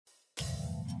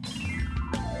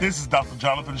This is Dr.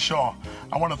 Jonathan Shaw.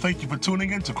 I want to thank you for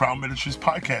tuning in to Crown Ministries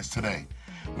podcast today.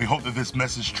 We hope that this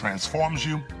message transforms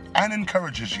you and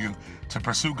encourages you to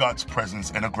pursue God's presence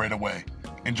in a greater way.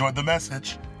 Enjoy the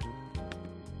message.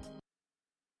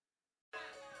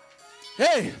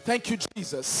 Hey, thank you,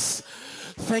 Jesus.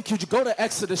 Thank you. Go to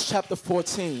Exodus chapter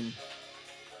 14.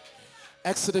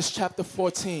 Exodus chapter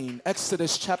 14.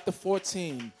 Exodus chapter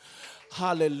 14.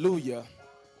 Hallelujah.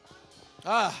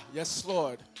 Yes,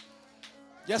 Lord.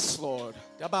 Yes, Lord.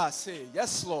 Dabase.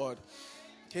 Yes, Lord.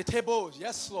 Ketebo.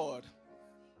 Yes, Lord.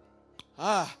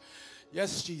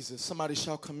 Yes, Jesus. Somebody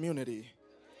shout community.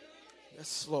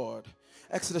 Yes, Lord.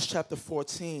 Exodus chapter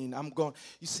 14.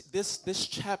 You see, this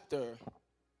chapter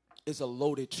is a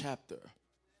loaded chapter.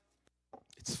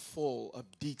 It's full of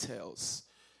details.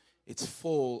 It's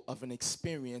full of an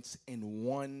experience in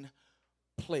one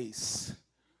place.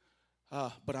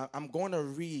 But I'm going to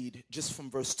read just from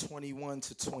verse 21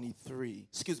 to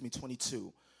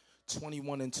 22.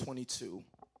 21 and 22.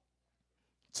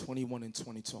 21 and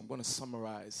 22. I'm going to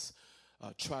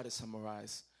try to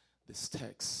summarize this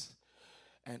text.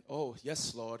 And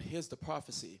yes, Lord, here's the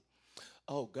prophecy.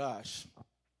 Oh, gosh.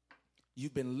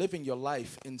 You've been living your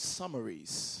life in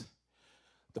summaries.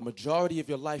 The majority of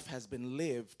your life has been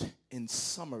lived in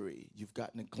summary. You've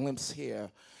gotten a glimpse here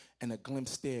and a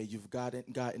glimpse there. You've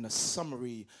gotten a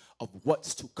summary of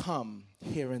what's to come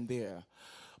here and there.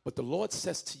 But the Lord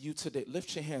says to you today,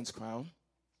 lift your hands, Crown.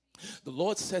 The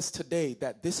Lord says today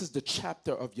that this is the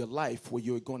chapter of your life where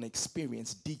you're going to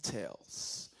experience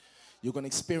details. You're going to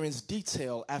experience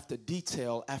detail after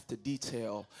detail after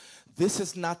detail. This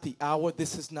is not the hour.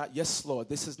 This is not, yes, Lord,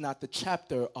 this is not the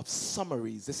chapter of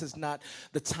summaries. This is not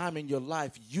the time in your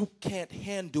life. You can't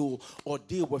handle or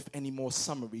deal with any more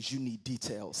summaries. You need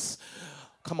details.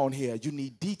 Come on here. You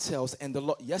need details. And the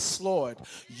Lord, yes, Lord,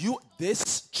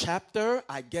 this chapter,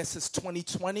 I guess it's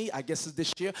 2020. I guess it's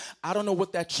this year. I don't know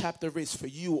what that chapter is for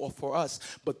you or for us,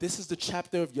 but this is the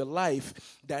chapter of your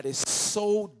life that is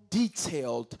so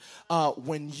detailed.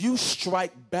 When you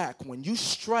strike back, when you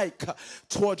strike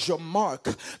towards your mark,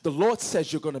 the Lord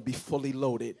says you're going to be fully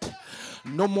loaded.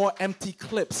 No more empty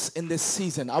clips in this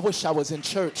season. I wish I was in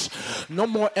church. No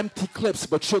more empty clips,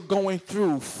 but you're going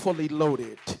through fully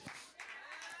loaded.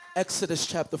 Exodus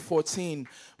chapter 14,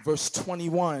 verse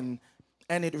 21,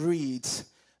 and it reads,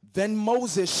 Then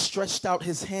Moses stretched out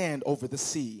his hand over the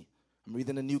sea. I'm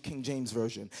reading the New King James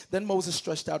Version. Then Moses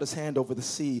stretched out his hand over the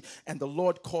sea, and the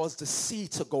Lord caused the sea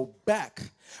to go back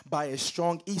by a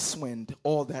strong east wind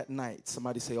all that night.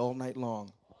 Somebody say all night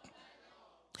long.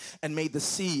 And made the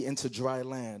sea into dry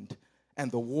land, and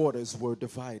the waters were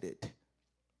divided.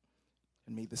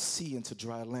 And made the sea into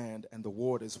dry land, and the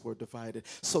waters were divided.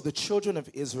 So the children of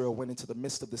Israel went into the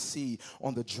midst of the sea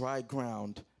on the dry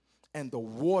ground, and the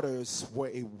waters were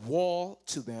a wall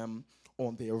to them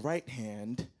on their right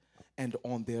hand and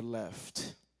on their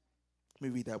left. Let me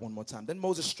read that one more time. Then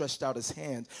Moses stretched out his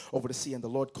hand over the sea, and the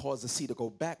Lord caused the sea to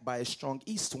go back by a strong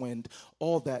east wind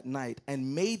all that night,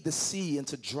 and made the sea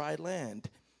into dry land,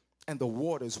 and the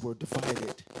waters were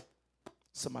divided.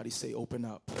 Somebody say, open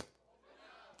up.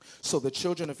 So the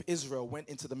children of Israel went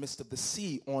into the midst of the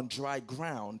sea on dry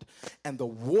ground, and the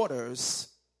waters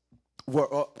were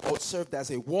served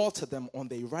as a wall to them on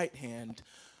their right hand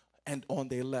and on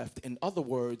their left. In other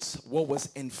words, what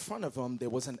was in front of them,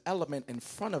 there was an element in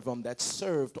front of them that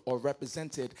served or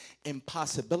represented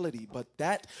impossibility. But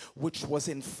that which was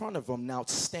in front of them now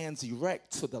stands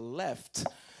erect to the left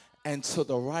and to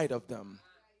the right of them.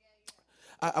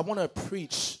 I want to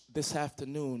preach this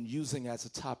afternoon using as a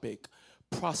topic,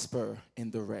 prosper in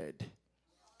the red.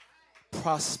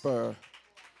 Prosper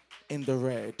in the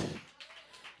red.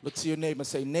 Look to your neighbor and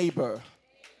say, neighbor,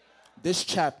 this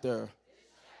chapter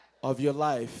of your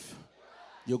life,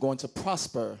 you're going to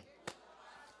prosper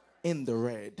in the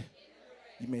red.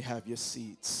 You may have your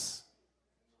seats.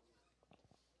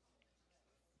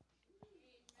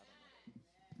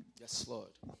 Yes,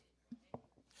 Lord.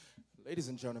 Ladies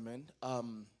and gentlemen,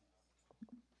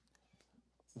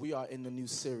 we are in the new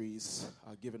series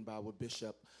given by our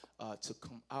bishop to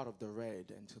come out of the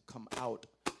red and to come out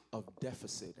of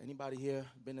deficit. Anybody here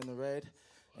been in the red?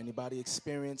 Anybody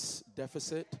experience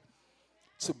deficit?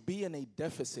 To be in a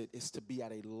deficit is to be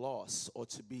at a loss or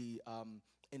to be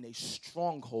in a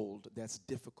stronghold that's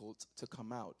difficult to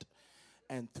come out.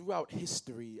 And throughout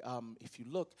history, if you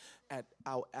look at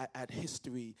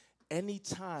history,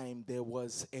 anytime there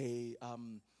was a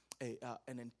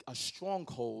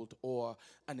stronghold or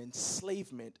an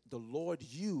enslavement, the Lord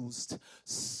used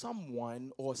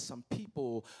someone or some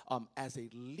people as a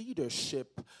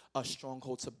leadership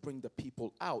stronghold to bring the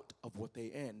people out of what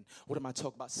they're in. What am I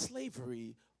talking about?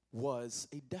 Slavery was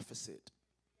a deficit.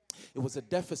 It was a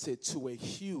deficit to a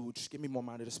huge, give me more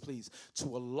monitors, please, to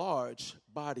a large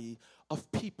body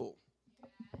of people.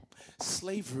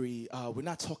 Slavery, we're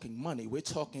not talking money. We're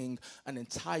talking an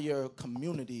entire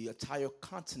community, entire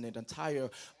continent, entire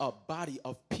body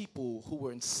of people who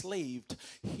were enslaved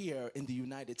here in the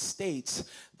United States.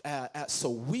 So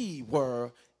we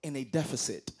were in a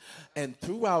deficit. And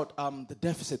throughout the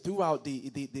deficit, throughout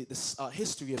the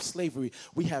history of slavery,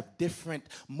 we have different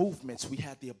movements. We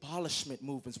had the abolishment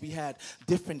movements. We had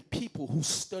different people who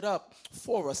stood up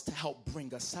for us to help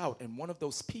bring us out. And one of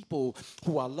those people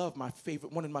who I love,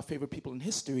 one of my favorite people in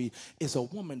history, is a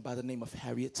woman by the name of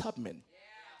Harriet Tubman.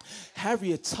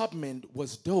 Harriet Tubman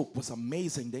was dope, was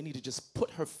amazing. They need to just put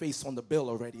her face on the bill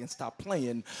already and stop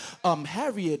playing.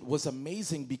 Harriet was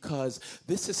amazing because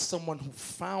this is someone who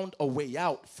found a way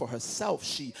out for herself.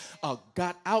 She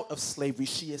got out of slavery.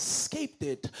 She escaped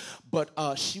it, but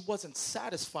she wasn't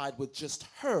satisfied with just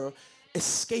her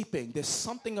escaping. There's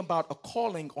something about a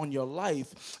calling on your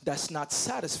life that's not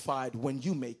satisfied when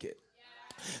you make it.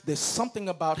 There's something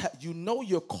about you know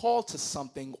you're called to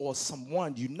something or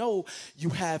someone. You know you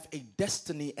have a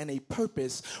destiny and a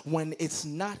purpose when it's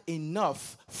not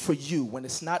enough for you, when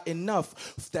it's not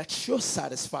enough that you're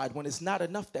satisfied, when it's not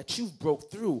enough that you've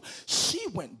broke through. She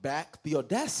went back, the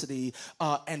audacity,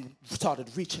 and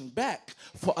started reaching back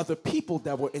for other people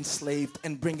that were enslaved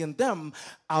and bringing them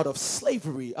out of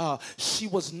slavery. She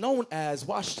was known as,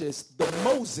 watch this, the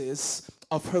Moses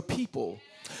of her people.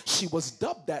 She was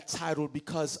dubbed that title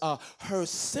because her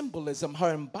symbolism,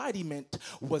 her embodiment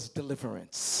was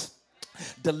deliverance.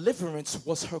 Deliverance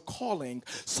was her calling.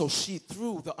 So she,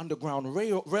 through the Underground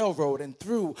Railroad and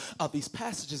through these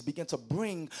passages, began to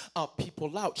bring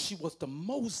people out. She was the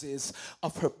Moses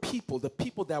of her people, the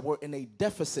people that were in a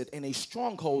deficit, in a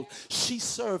stronghold. She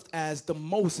served as the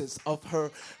Moses of her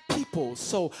people.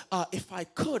 So if I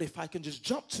can just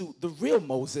jump to the real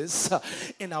Moses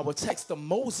in our text, the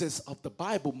Moses of the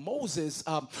Bible. Moses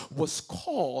was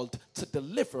called to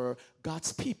deliver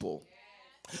God's people.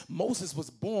 Moses was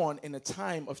born in a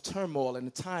time of turmoil, in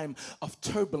a time of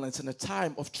turbulence, in a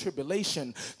time of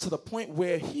tribulation, to the point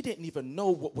where he didn't even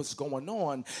know what was going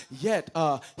on, yet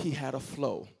he had a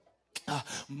flow.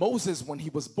 Moses, when he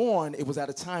was born, it was at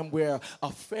a time where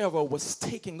Pharaoh was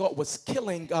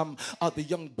killing the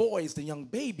young boys, the young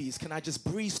babies. Can I just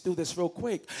breeze through this real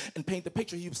quick and paint the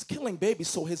picture? He was killing babies,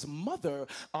 so his mother,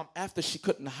 after she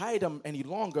couldn't hide him any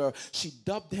longer, she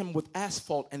dubbed him with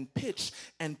asphalt and pitch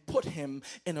and put him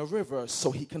in a river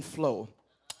so he can flow.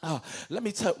 Let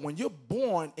me tell you, when you're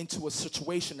born into a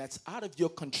situation that's out of your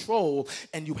control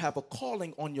and you have a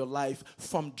calling on your life,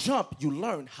 from jump, you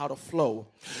learn how to flow.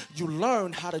 You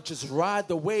learn how to just ride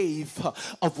the wave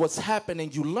of what's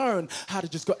happening. You learn how to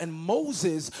just go. And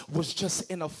Moses was just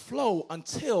in a flow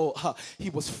until he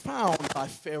was found by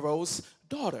Pharaoh's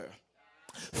daughter.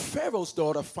 Pharaoh's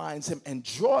daughter finds him and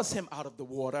draws him out of the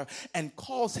water and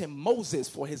calls him Moses,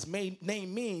 for his name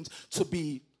means to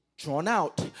be drawn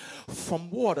out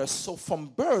from water. So from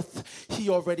birth, he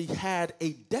already had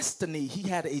a destiny. He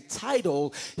had a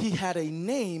title. He had a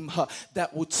name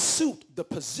that would suit the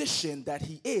position that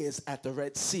he is at the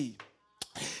Red Sea.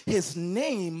 His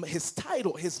name, his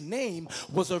title, his name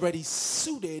was already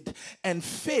suited and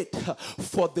fit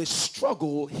for this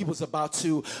struggle he was about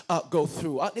to go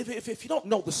through. If you don't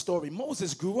know the story,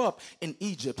 Moses grew up in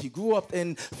Egypt. He grew up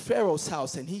in Pharaoh's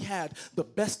house, and he had the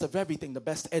best of everything, the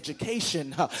best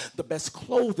education, the best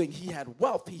clothing. He had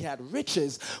wealth, he had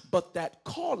riches, but that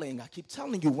calling, I keep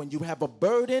telling you, when you have a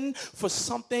burden for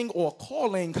something or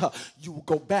calling, you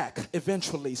go back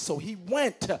eventually. So he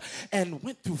went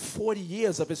through 40 years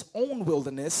of his own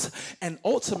wilderness and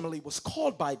ultimately was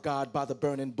called by God by the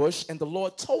burning bush, and the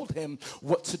Lord told him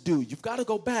what to do. You've got to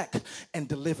go back and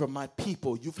deliver my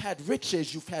people. You've had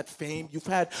riches, you've had fame, you've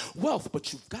had wealth,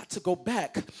 but you've got to go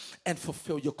back and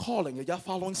fulfill your calling. Are y'all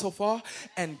following so far?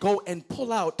 And go and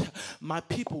pull out my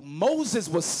people. Moses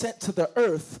was sent to the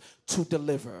earth to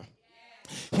deliver.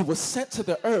 He was sent to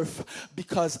the earth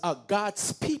because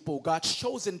God's people, God's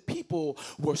chosen people,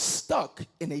 were stuck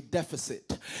in a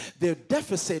deficit. Their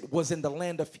deficit was in the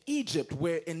land of Egypt,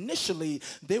 where initially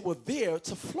they were there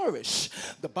to flourish.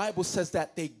 The Bible says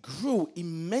that they grew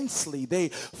immensely. They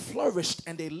flourished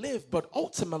and they lived, but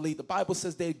ultimately the Bible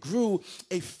says they grew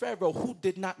a Pharaoh who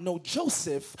did not know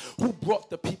Joseph, who brought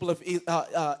the people of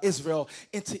Israel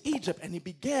into Egypt, and he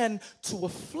began to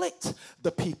afflict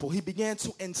the people. He began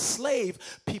to enslave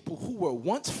people who were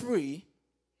once free,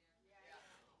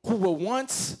 who were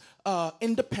once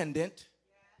independent,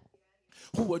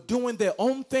 who were doing their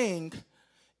own thing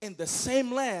in the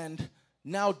same land,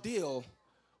 now deal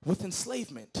with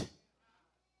enslavement.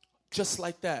 Just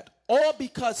like that. All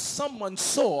because someone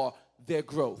saw their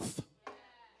growth.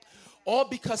 All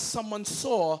because someone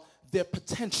saw their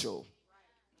potential.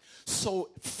 So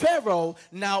Pharaoh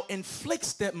now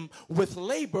inflicts them with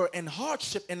labor and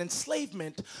hardship and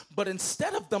enslavement, but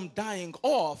instead of them dying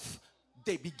off,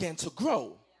 they began to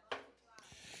grow.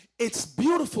 It's a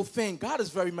beautiful thing. God is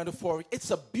very metaphoric. It's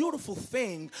a beautiful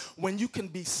thing when you can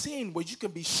be seen, where you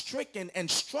can be stricken and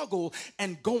struggle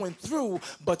and going through,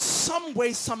 but some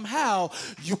way, somehow,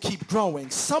 you keep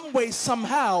growing. Some way,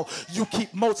 somehow, you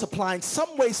keep multiplying.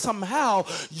 Some way, somehow,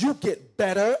 you get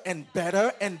better and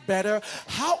better and better.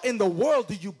 How in the world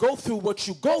do you go through what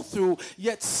you go through,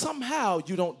 yet somehow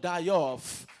you don't die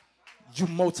off? You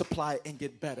multiply and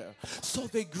get better. So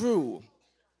they grew.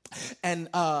 And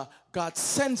God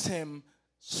sends him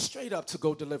straight up to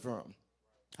go deliver him.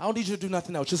 I don't need you to do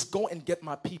nothing else. Just go and get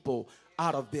my people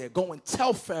out of there. Go and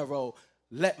tell Pharaoh,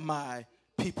 let my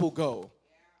people go.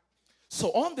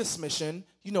 So on this mission,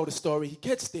 you know the story, he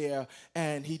gets there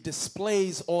and he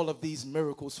displays all of these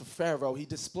miracles for Pharaoh. He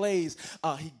displays,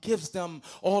 he gives them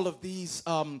all of these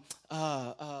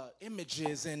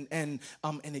images and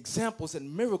examples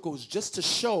and miracles just to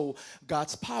show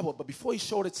God's power. But before he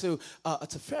showed it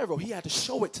to Pharaoh, he had to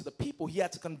show it to the people. He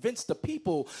had to convince the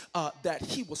people that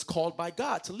he was called by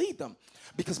God to lead them.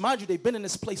 Because mind you, they've been in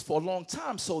this place for a long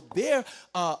time, so their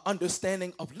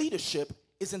understanding of leadership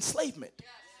is enslavement.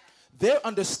 Their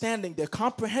understanding, their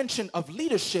comprehension of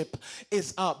leadership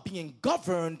is being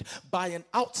governed by an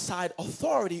outside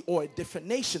authority or a different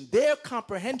nation. Their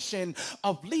comprehension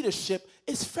of leadership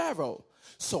is Pharaoh.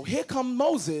 So here comes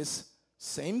Moses,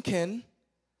 same kin,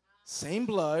 same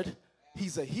blood.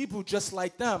 He's a Hebrew just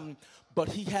like them, but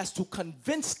he has to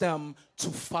convince them to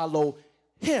follow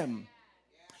him.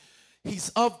 He's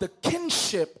of the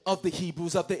kinship of the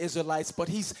Hebrews, of the Israelites, but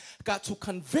he's got to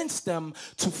convince them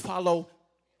to follow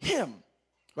him,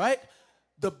 right?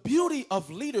 The beauty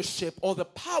of leadership or the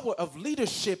power of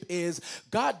leadership is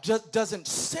God just doesn't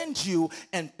send you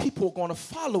and people are going to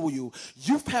follow you.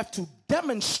 You have to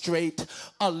demonstrate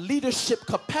a leadership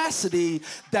capacity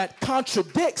that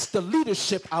contradicts the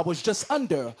leadership I was just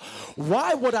under.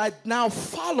 Why would I now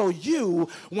follow you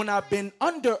when I've been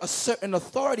under a certain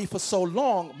authority for so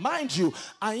long? Mind you,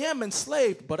 I am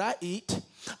enslaved, but I eat.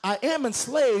 I am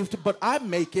enslaved, but I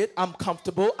make it. I'm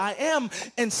comfortable. I am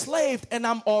enslaved, and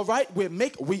I'm all right.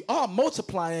 We are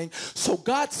multiplying. So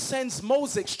God sends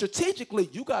Moses strategically.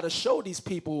 You got to show these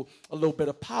people a little bit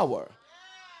of power.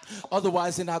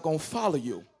 Otherwise, they're not going to follow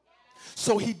you.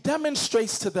 So he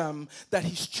demonstrates to them that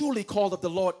he's truly called of the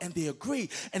Lord, and they agree,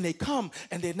 and they come,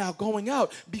 and they're now going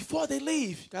out. Before they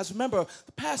leave, you guys remember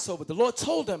the Passover, the Lord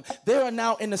told them they are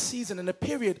now in a season, in a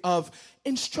period of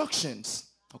instructions.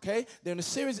 Okay? They're in a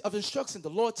series of instructions. The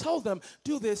Lord told them,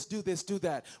 do this, do this, do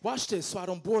that. Watch this so I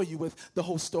don't bore you with the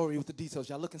whole story, with the details.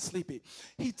 Y'all looking sleepy.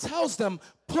 He tells them,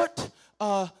 put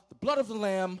the blood of the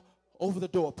lamb over the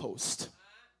doorpost.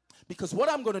 Because what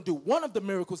I'm going to do, one of the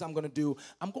miracles I'm going to do,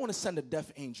 I'm going to send a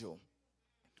death angel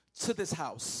to this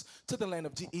house, to the land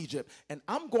of Egypt, and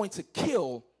I'm going to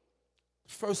kill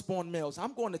firstborn males.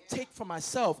 I'm going to take for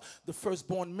myself the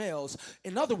firstborn males.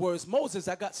 In other words, Moses,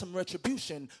 I got some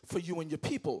retribution for you and your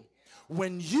people.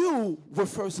 When you were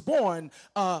firstborn,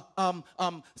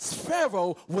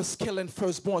 Pharaoh was killing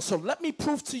firstborn. So let me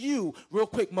prove to you real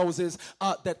quick, Moses,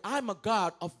 that I'm a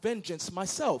God of vengeance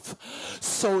myself.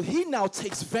 So he now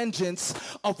takes vengeance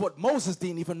of what Moses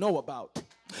didn't even know about.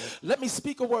 Let me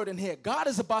speak a word in here. God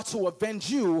is about to avenge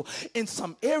you in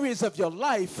some areas of your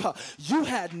life. You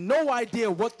had no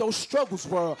idea what those struggles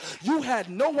were. You had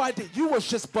no idea. You was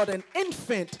just but an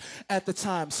infant at the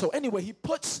time. So anyway, he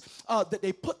puts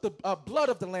they put the blood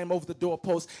of the lamb over the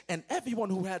doorpost, and everyone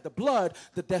who had the blood,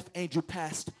 the death angel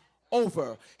passed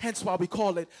over. Hence why we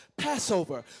call it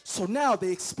Passover. So now they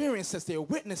experience as their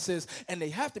witnesses, and they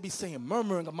have to be saying,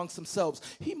 murmuring amongst themselves,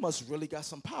 he must really got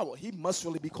some power. He must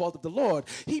really be called of the Lord.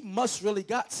 He must really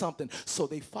got something. So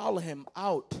they follow him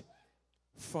out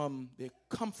from their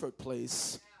comfort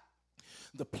place,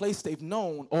 the place they've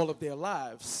known all of their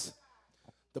lives,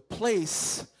 the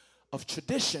place of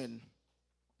tradition,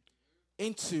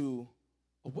 into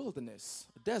a wilderness,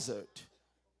 a desert.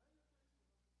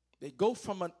 They go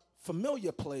from a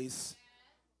familiar place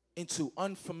into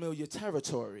unfamiliar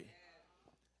territory.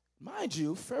 Mind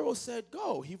you, Pharaoh said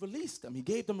go. He released them. He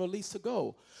gave them release to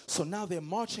go. So now they're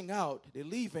marching out. They're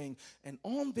leaving. And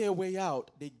on their way out,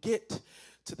 they get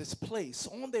to this place.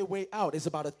 On their way out is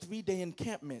about a 3-day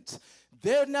encampment.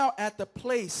 They're now at the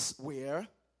place where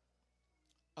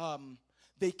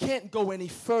they can't go any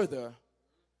further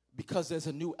because there's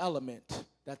a new element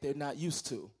that they're not used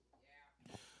to.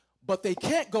 But they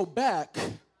can't go back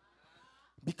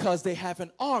because they have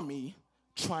an army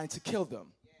trying to kill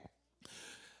them.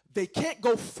 They can't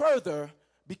go further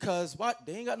because what?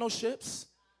 They ain't got no ships.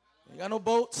 They ain't got no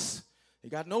boats. They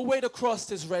got no way to cross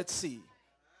this Red Sea.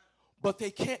 But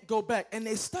they can't go back. And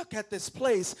they're stuck at this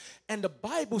place. And the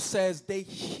Bible says they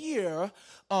hear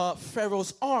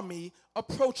Pharaoh's army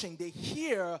approaching. They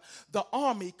hear the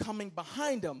army coming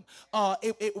behind them.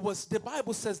 The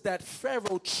Bible says that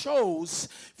Pharaoh chose,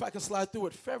 if I can slide through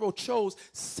it, Pharaoh chose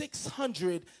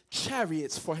 600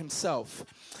 chariots for himself.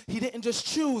 He didn't just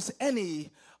choose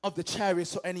any of the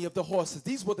chariots or any of the horses.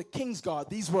 These were the king's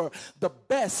guard. These were the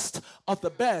best of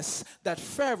the best that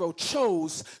Pharaoh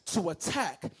chose to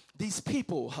attack these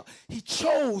people. He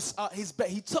chose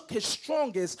he took his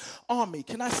strongest army.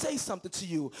 Can I say something to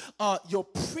you? Your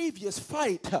previous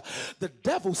fight, the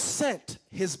devil sent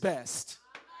his best.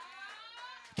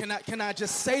 Can I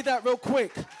just say that real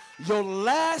quick? Your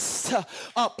last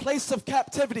place of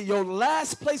captivity, your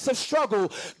last place of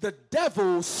struggle, the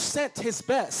devil sent his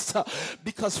best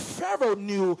because Pharaoh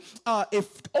knew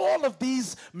if all of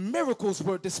these miracles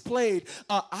were displayed,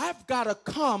 I've got to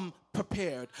come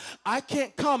prepared. I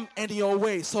can't come any old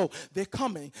way. So they're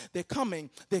coming, they're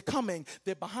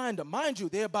behind them. Mind you,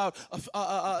 they're about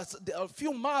a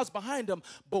few miles behind them.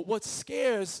 But what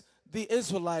scares the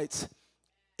Israelites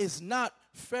is not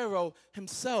Pharaoh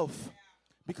himself,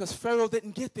 because Pharaoh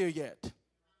didn't get there yet.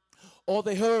 All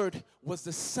they heard was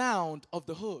the sound of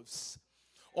the hooves.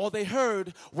 All they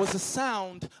heard was the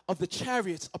sound of the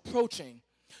chariots approaching.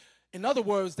 In other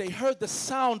words, they heard the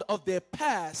sound of their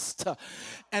past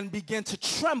and began to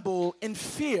tremble in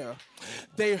fear.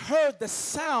 They heard the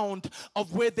sound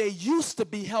of where they used to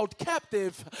be held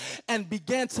captive and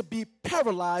began to be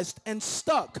paralyzed and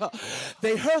stuck.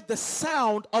 They heard the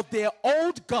sound of their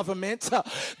old government,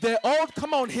 their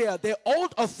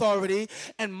old authority.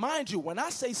 And mind you, when I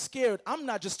say scared, I'm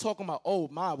not just talking about, oh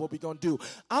my, what we gonna do?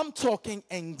 I'm talking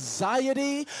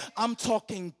anxiety. I'm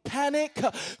talking panic.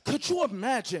 Could you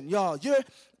imagine, y'all, you're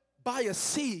by a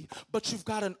sea, but you've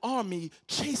got an army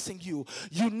chasing you.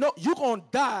 You know you're gonna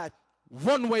die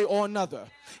one way or another.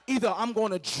 Either I'm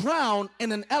going to drown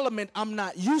in an element I'm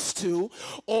not used to,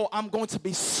 or I'm going to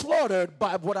be slaughtered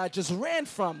by what I just ran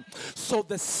from. So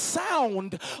the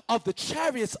sound of the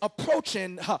chariots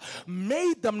approaching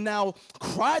made them now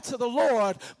cry to the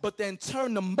Lord, but then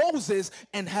turn to Moses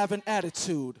and have an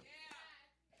attitude.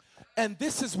 And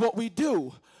this is what we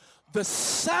do. The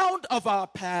sound of our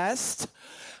past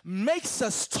makes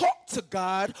us talk to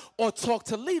God or talk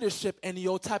to leadership any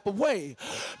old type of way,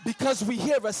 because we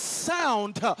hear a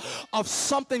sound of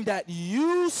something that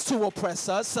used to oppress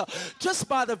us just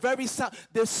by the very sound.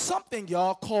 There's something,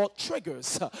 y'all, called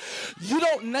triggers. You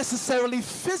don't necessarily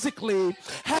physically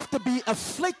have to be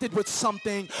afflicted with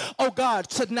something, oh God,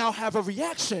 to now have a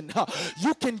reaction.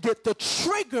 You can get the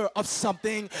trigger of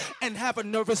something and have a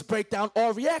nervous breakdown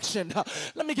or reaction.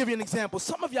 Let me give you an example.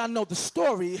 Some of y'all know the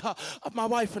story of my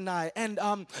wife and I, and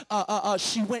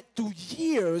she went through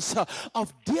years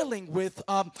of dealing with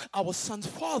our son's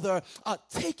father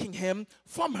taking him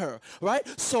from her, right?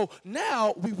 So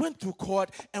now we went through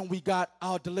court and we got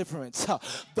our deliverance.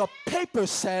 The paper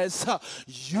says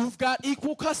you've got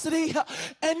equal custody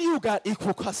and you got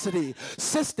equal custody.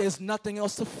 Sis, there's nothing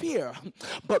else to fear.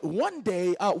 But one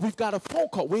day we've got a phone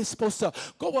call. We're supposed to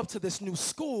go up to this new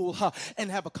school and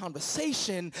have a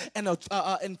conversation and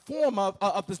inform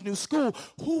of this new school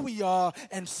who we are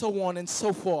and so on and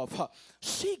so forth.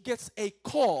 She gets a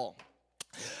call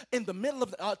in the middle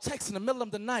of text in the middle of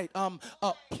the night.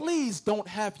 Please don't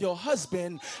have your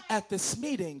husband at this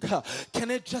meeting.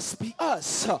 Can it just be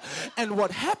us? And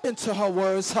what happened to her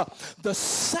was the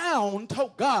sound,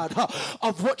 oh God,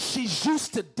 of what she's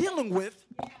used to dealing with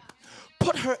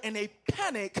put her in a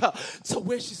panic to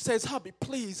where she says, hubby,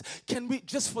 please, can we,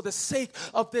 just for the sake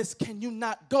of this, can you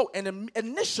not go? And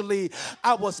initially,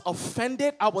 I was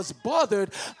offended. I was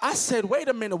bothered. I said, wait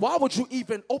a minute, why would you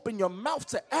even open your mouth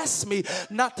to ask me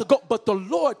not to go? But the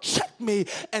Lord checked me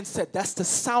and said, that's the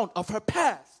sound of her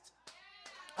past.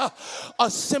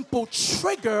 A simple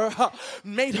trigger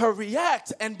made her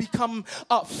react and become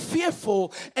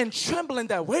fearful and trembling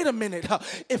that, wait a minute,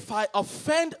 if I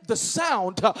offend the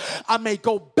sound, I may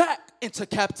go back into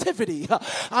captivity.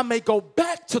 I may go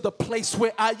back to the place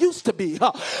where I used to be.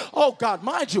 Oh God,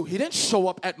 mind you, he didn't show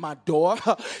up at my door.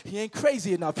 He ain't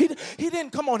crazy enough. He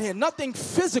didn't come on here. Nothing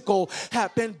physical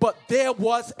happened, but there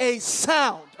was a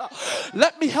sound.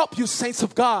 Let me help you, saints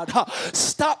of God.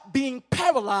 Stop being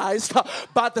paralyzed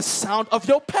by the sound of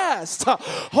your past.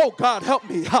 Oh God, help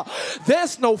me.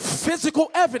 There's no physical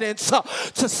evidence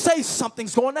to say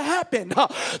something's going to happen.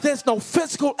 There's no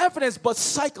physical evidence, but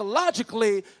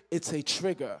psychologically, it's a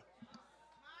trigger.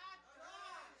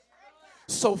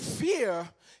 So fear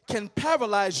can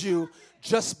paralyze you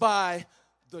just by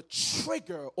the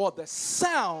trigger or the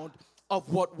sound of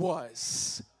what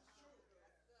was.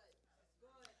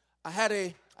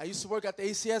 I used to work at the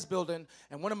ACS building,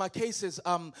 and one of my cases,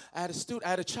 I had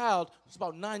a child who was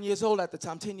about 9 years old at the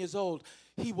time, 10 years old.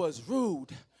 He was rude.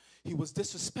 He was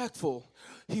disrespectful.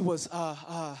 He was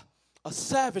a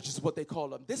savage is what they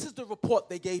call him. This is the report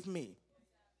they gave me.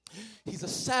 He's a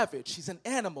savage. He's an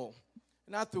animal.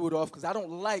 And I threw it off because I don't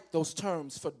like those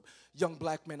terms for young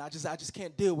black men. I just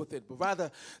can't deal with it. But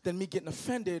rather than me getting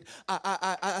offended,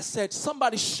 I said,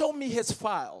 somebody show me his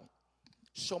file.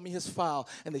 Show me his file.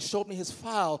 And they showed me his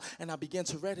file, and I began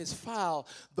to read his file.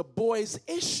 The boy's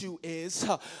issue is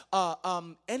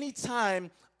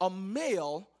anytime a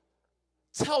male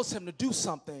tells him to do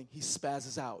something, he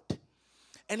spazzes out.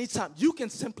 Anytime, you can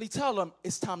simply tell him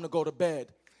it's time to go to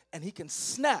bed, and he can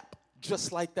snap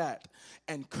just like that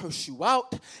and curse you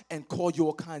out and call you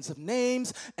all kinds of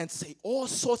names and say all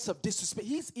sorts of disrespect.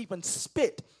 He's even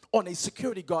spit on a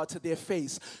security guard to their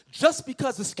face just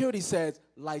because the security said,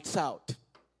 lights out.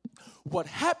 What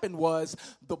happened was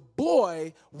the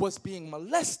boy was being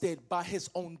molested by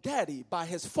his own daddy, by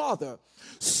his father.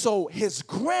 So his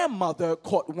grandmother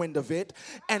caught wind of it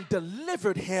and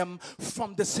delivered him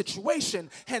from the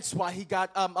situation. Hence why he got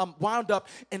wound up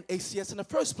in ACS in the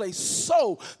first place.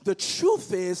 So the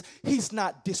truth is, he's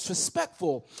not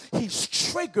disrespectful. He's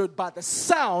triggered by the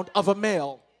sound of a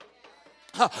male.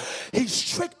 He's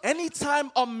tricked.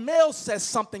 Anytime a male says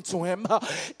something to him,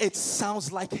 it sounds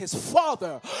like his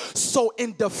father. So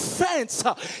in defense,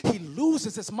 he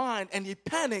loses his mind and he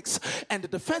panics, and the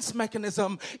defense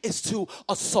mechanism is to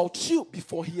assault you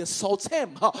before he assaults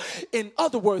him. In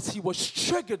other words, he was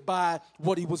triggered by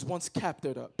what he was once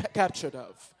captured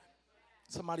of.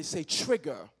 Somebody say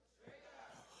trigger.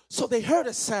 So they heard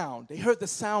a sound. They heard the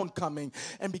sound coming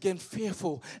and began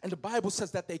fearful. And the Bible says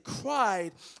that they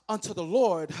cried unto the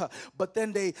Lord, but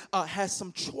then they had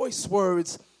some choice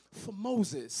words for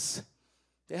Moses.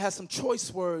 They had some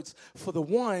choice words for the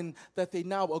one that they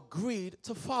now agreed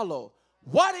to follow.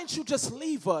 Why didn't you just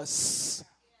leave us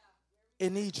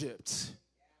in Egypt?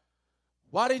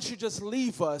 Why didn't you just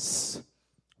leave us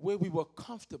where we were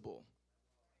comfortable?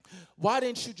 Why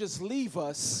didn't you just leave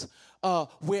us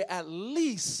where at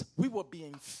least we were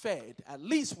being fed, at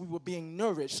least we were being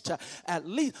nourished, at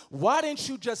least? Why didn't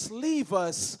you just leave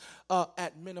us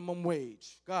at minimum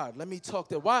wage? God, let me talk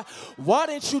there. Why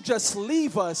didn't you just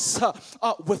leave us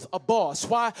with a boss?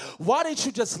 Why didn't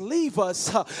you just leave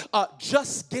us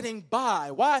just getting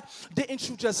by? Why didn't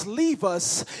you just leave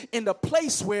us in the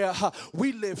place where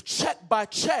we live check by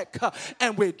check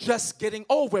and we're just getting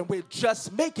over and we're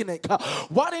just making it?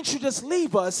 Why didn't you just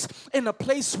leave us in a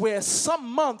place where some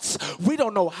months we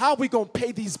don't know how we're going to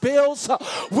pay these bills?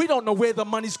 We don't know where the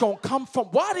money's going to come from.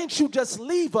 Why didn't you just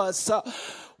leave us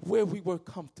where we were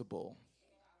comfortable?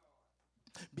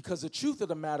 Because the truth of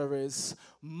the matter is,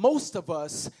 most of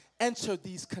us enter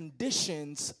these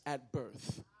conditions at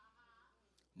birth.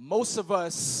 Most of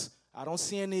us, I don't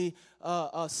see any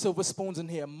silver spoons in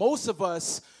here. Most of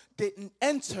us didn't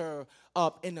enter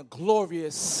in a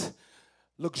glorious,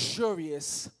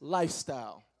 luxurious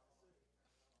lifestyle.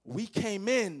 We came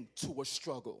into a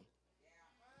struggle.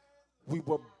 We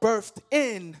were birthed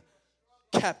in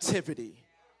captivity.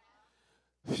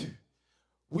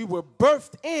 We were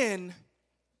birthed in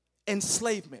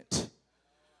enslavement.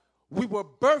 We were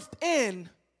birthed in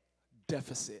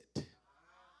deficit.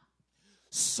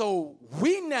 So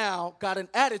we now got an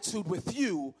attitude with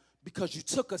you because you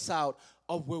took us out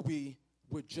of where we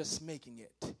were just making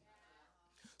it.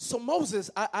 So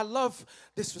Moses, I love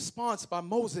this response by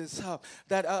Moses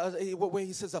where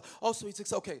he says, also he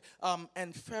says, okay,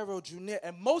 and Pharaoh drew near.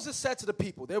 And Moses said to the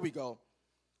people, there we go,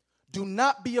 do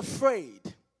not be afraid.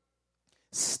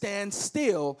 Stand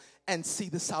still and see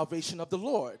the salvation of the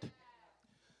Lord.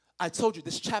 I told you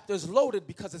this chapter is loaded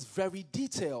because it's very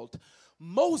detailed.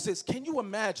 Moses, can you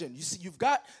imagine? You see, you've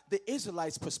got the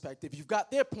Israelites' perspective. You've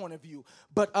got their point of view.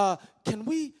 But can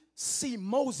we see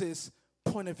Moses'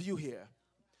 point of view here?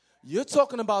 You're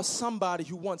talking about somebody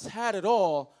who once had it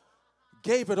all,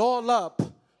 gave it all up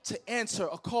to answer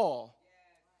a call.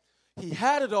 He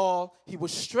had it all. He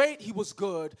was straight. He was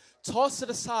good. Tossed it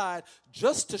aside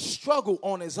just to struggle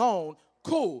on his own.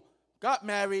 Cool. Got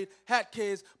married, had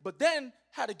kids, but then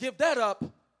had to give that up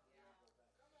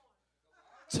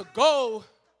to go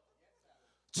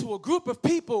to a group of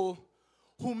people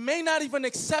who may not even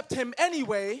accept him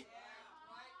anyway.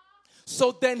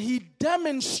 So then he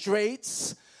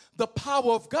demonstrates the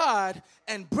power of God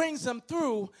and brings them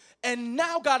through, and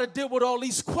now got to deal with all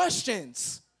these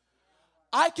questions.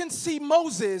 I can see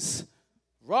Moses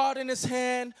rod in his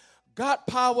hand, got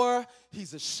power,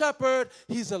 he's a shepherd,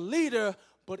 he's a leader,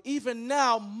 but even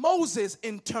now, Moses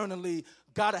internally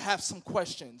got to have some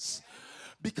questions.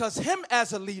 Because him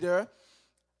as a leader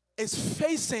is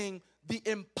facing the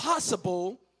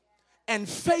impossible and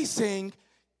facing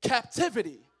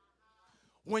captivity.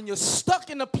 When you're stuck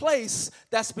in a place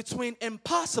that's between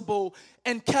impossible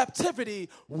and captivity,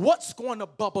 what's going to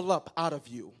bubble up out of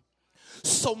you?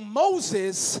 So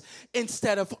Moses,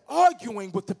 instead of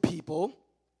arguing with the people,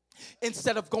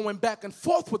 instead of going back and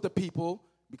forth with the people,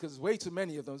 because there's way too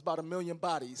many of them, it's about 1 million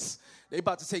bodies, they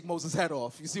about to take Moses' head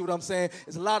off. You see what I'm saying?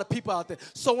 There's a lot of people out there.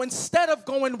 So instead of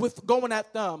going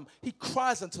at them, he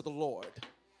cries unto the Lord.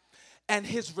 And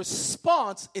his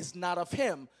response is not of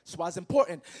him. That's why it's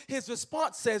important. His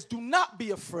response says, do not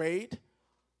be afraid,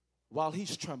 while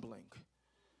he's trembling,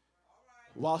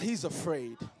 while he's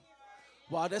afraid,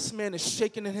 while this man is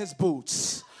shaking in his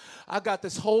boots. I got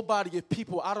this whole body of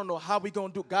people. I don't know how we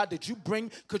going to do. God,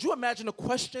 could you imagine the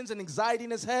questions and anxiety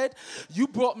in his head? You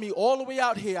brought me all the way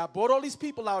out here. I brought all these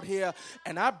people out here,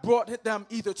 and I brought them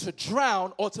either to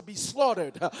drown or to be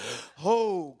slaughtered.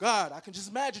 Oh, God, I can just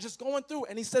imagine just going through.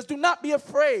 And he says, do not be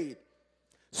afraid.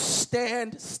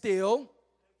 Stand still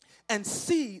and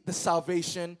see the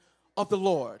salvation of the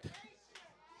Lord.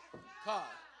 God.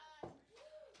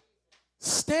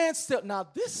 Stand still. Now,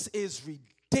 this is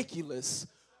ridiculous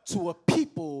to a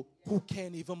people who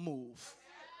can't even move.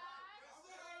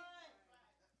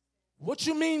 What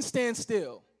you mean stand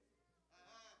still?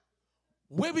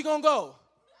 Where we gonna go?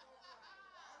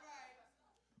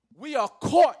 We are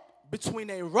caught between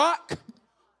a rock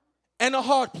and a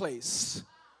hard place.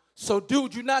 So,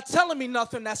 dude, you're not telling me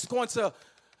nothing that's going to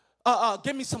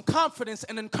give me some confidence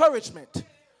and encouragement.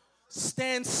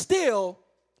 Stand still,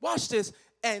 watch this,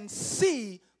 and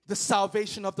see the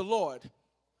salvation of the Lord.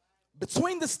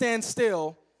 Between the stand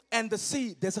still and the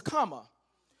see, there's a comma.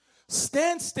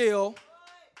 Stand still,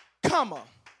 comma.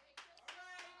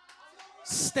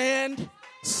 Stand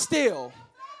still,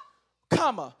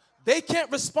 comma. They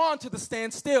can't respond to the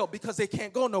stand still because they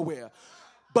can't go nowhere.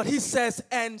 But he says,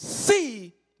 and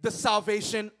see the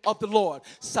salvation of the Lord.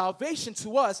 Salvation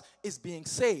to us is being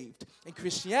saved. In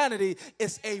Christianity,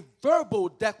 it's a verbal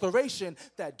declaration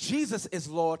that Jesus is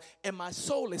Lord and my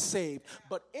soul is saved.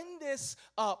 But in this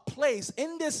place,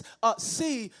 in this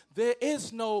sea, there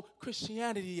is no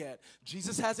Christianity yet.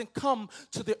 Jesus hasn't come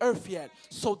to the earth yet.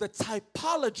 So the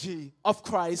typology of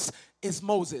Christ is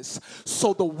Moses.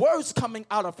 So the words coming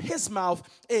out of his mouth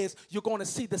is, you're going to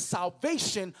see the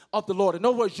salvation of the Lord. In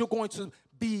other words, you're going to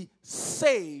be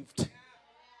saved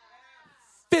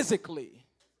physically.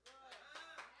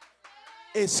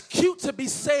 It's cute to be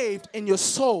saved in your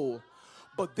soul,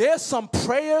 but there's some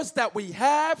prayers that we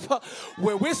have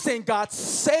where we're saying, God,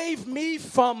 save me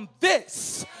from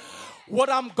this.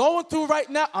 What I'm going through right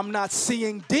now, I'm not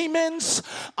seeing demons.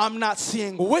 I'm not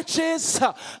seeing witches.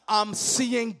 I'm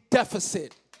seeing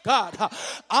deficit. God,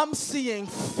 I'm seeing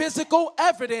physical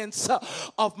evidence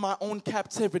of my own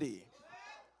captivity.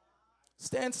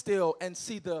 Stand still and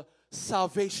see the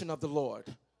salvation of the Lord.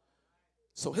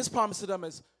 So his promise to them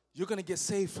is, you're going to get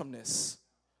saved from this.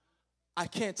 I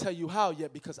can't tell you how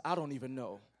yet because I don't even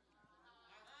know.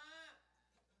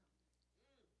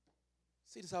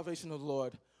 See the salvation of the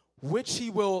Lord, which he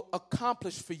will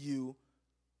accomplish for you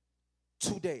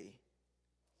today.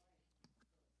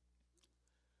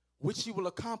 Which he will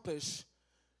accomplish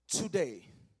today.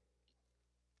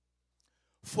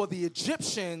 For the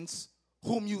Egyptians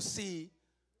whom you see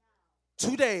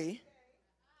today,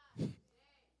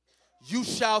 you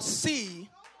shall see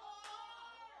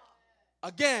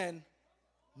again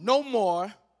no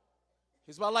more.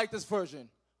 Here's why I like this version.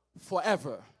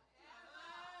 Forever.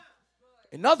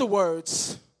 In other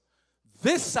words,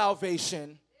 this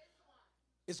salvation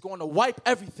is going to wipe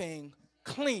everything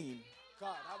clean.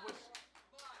 God, I wish.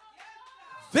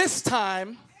 This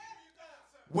time,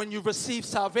 when you receive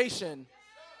salvation,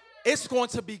 it's going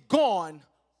to be gone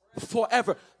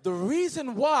forever. The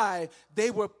reason why they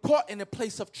were caught in a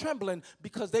place of trembling,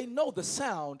 because they know the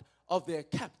sound of their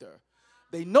captor.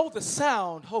 They know the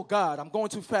sound, oh God, I'm going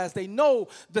too fast. They know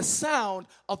the sound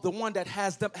of the one that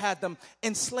had them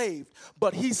enslaved.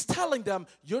 But he's telling them,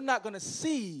 you're not going to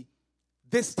see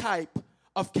this type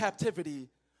of captivity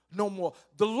no more.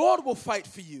 The Lord will fight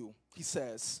for you, he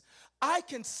says. I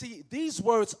can see these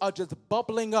words are just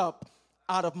bubbling up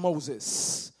out of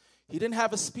Moses. He didn't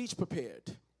have a speech prepared.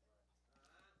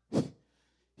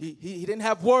 He didn't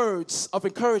have words of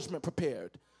encouragement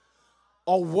prepared.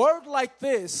 A word like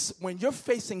this, when you're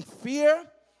facing fear,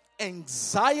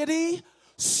 anxiety,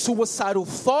 suicidal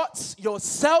thoughts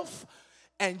yourself,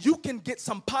 and you can get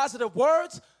some positive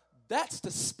words, That's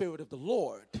the Spirit of the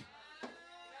Lord.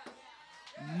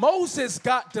 Moses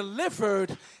got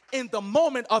delivered in the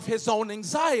moment of his own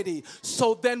anxiety.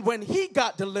 So then when he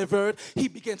got delivered, he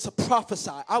began to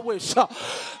prophesy. I wish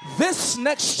this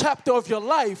next chapter of your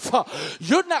life,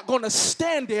 you're not going to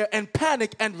stand there and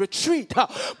panic and retreat,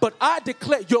 but I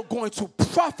declare you're going to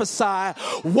prophesy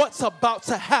what's about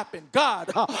to happen.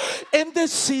 God, in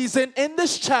this season, in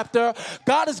this chapter,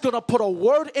 God is going to put a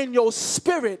word in your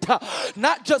spirit,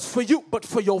 not just for you, but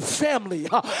for your family.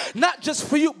 Not just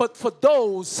for you, but for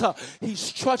those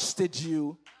he's trusted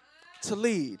you to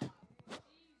lead.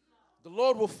 The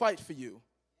Lord will fight for you,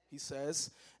 he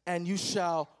says, and you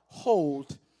shall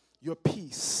hold your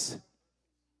peace.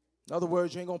 In other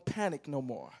words, you ain't going to panic no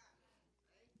more.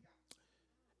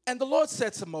 And the Lord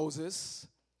said to Moses,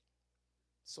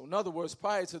 so in other words,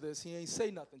 prior to this, he ain't say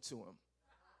nothing to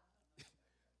him.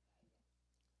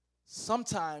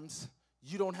 Sometimes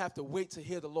you don't have to wait to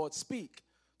hear the Lord speak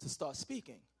to start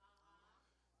speaking.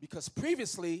 Because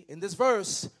previously in this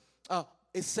verse,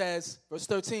 it says, verse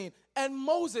 13, and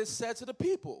Moses said to the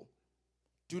people,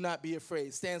 do not be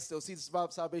afraid. Stand still. See the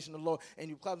salvation of the Lord. And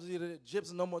you clap to the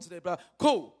Egyptians no more today. Blah.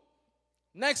 Cool.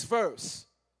 Next verse.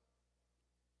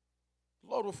 The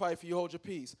Lord will fight for you. Hold your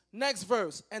peace. Next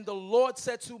verse. And the Lord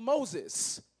said to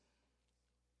Moses,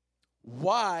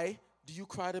 why do you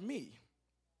cry to me?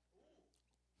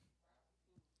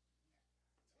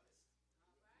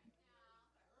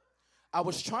 I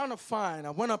was trying to find, I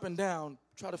went up and down,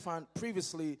 try to find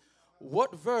previously,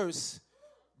 what verse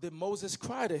did Moses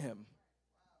cry to him?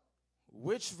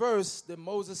 Which verse did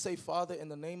Moses say, Father, in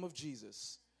the name of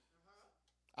Jesus?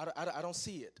 I don't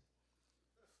see it.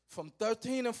 From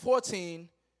 13 and 14,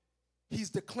 he's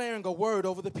declaring a word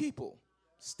over the people.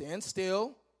 Stand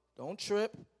still, don't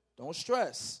trip, don't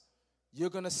stress. You're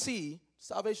going to see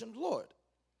salvation of the Lord.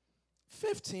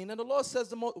 15, and the Lord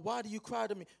says, why do you cry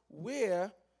to me?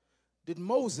 Where did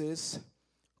Moses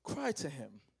cry to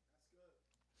him?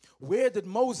 Where did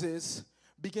Moses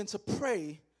begin to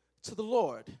pray to the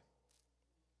Lord?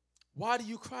 Why do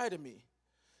you cry to me?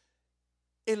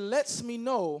 It lets me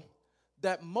know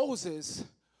that Moses,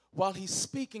 while he's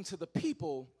speaking to the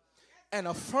people and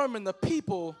affirming the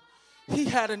people, he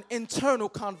had an internal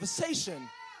conversation.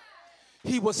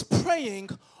 He was praying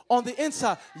on the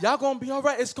inside. Y'all gonna be all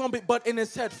right. It's gonna be, but in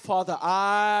his head, Father,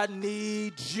 I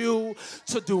need you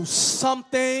to do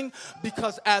something,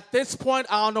 because at this point,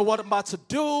 I don't know what I'm about to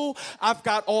do. I've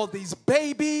got all these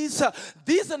babies.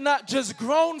 These are not just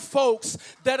grown folks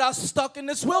that are stuck in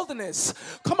this wilderness.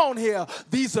 Come on here.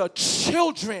 These are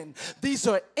children. These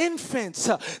are infants.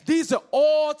 These are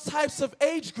all types of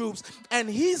age groups. And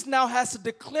he's now has to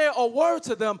declare a word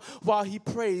to them while he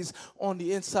prays on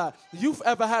the inside. You've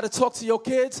ever had to talk to your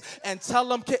kids and tell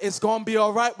them, kid, it's going to be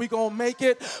all right, we're going to make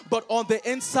it, but on the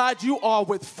inside you are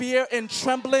with fear and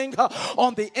trembling.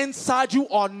 On the inside you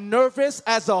are nervous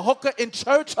as a hooker in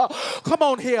church. Come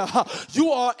on here. You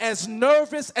are as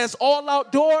nervous as all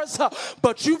outdoors,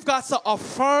 but you've got to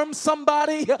affirm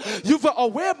somebody. You've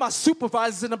got, where are my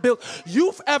supervisors in the building?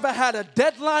 You've ever had a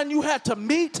deadline you had to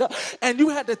meet and you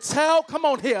had to tell, come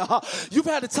on here, you've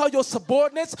had to tell your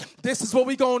subordinates, this is what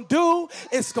we're going to do,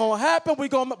 it's going to happen,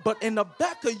 but in the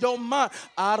back of your mind,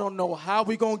 I don't know how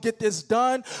we're going to get this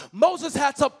done. Moses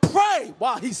had to pray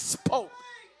while he spoke.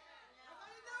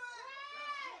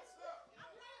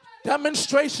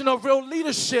 Demonstration of real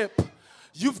leadership.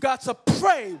 You've got to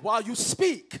pray while you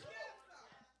speak.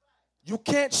 You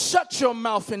can't shut your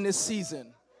mouth in this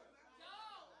season.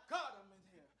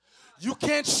 You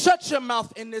can't shut your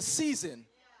mouth in this season.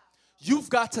 You've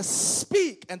got to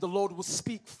speak, and the Lord will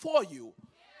speak for you.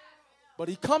 But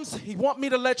he want me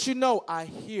to let you know, I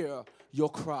hear your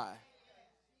cry.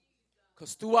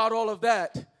 Because throughout all of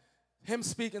that, him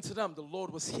speaking to them, the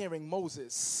Lord was hearing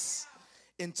Moses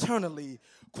internally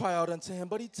cry out unto him.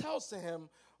 But he tells to him,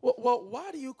 well,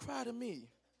 why do you cry to me?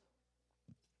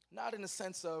 Not in the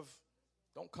sense of,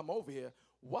 don't come over here.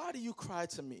 Why do you cry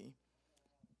to me?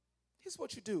 Here's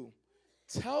what you do.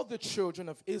 Tell the children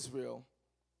of Israel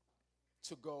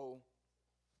to go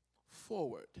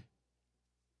forward.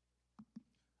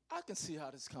 I can see how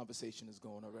this conversation is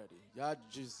going already. Y'all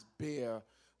just bear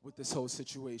with this whole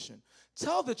situation.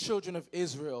 Tell the children of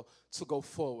Israel to go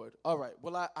forward. All right,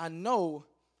 well, I know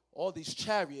all these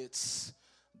chariots,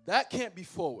 that can't be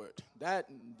forward. That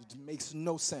makes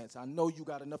no sense. I know you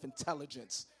got enough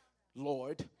intelligence,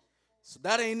 Lord. So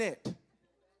that ain't it.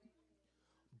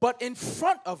 But in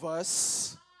front of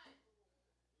us,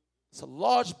 it's a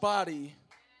large body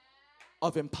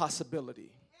of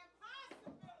impossibility.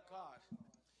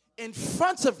 In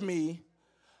front of me,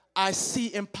 I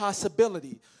see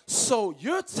impossibility. So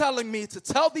you're telling me to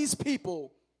tell these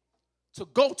people to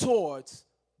go towards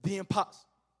the impossible.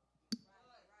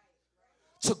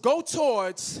 To go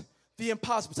towards the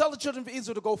impossible. Tell the children of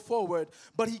Israel to go forward.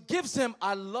 But he gives him,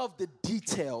 I love the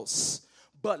details.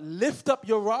 But lift up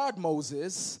your rod,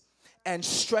 Moses, and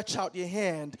stretch out your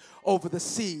hand over the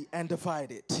sea and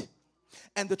divide it.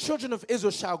 And the children of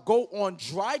Israel shall go on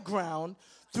dry ground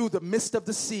through the midst of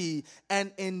the sea,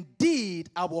 and indeed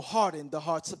I will harden the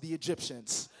hearts of the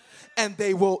Egyptians, and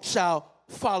they shall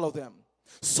follow them.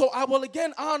 So I will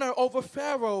again honor over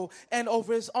Pharaoh and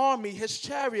over his army, his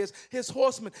chariots, his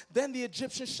horsemen. Then the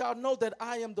Egyptians shall know that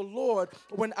I am the Lord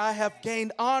when I have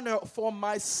gained honor for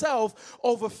myself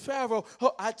over Pharaoh.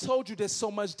 Oh, I told you there's so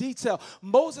much detail.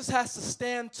 Moses has to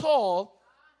stand tall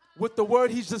with the word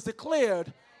he's just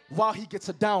declared while he gets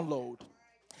a download.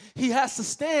 He has to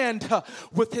stand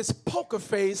with his poker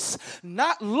face,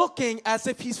 not looking as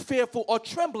if he's fearful or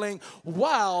trembling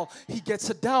while he gets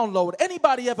a download.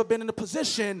 Anybody ever been in a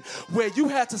position where you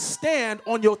had to stand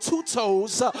on your two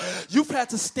toes? You've had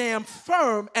to stand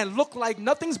firm and look like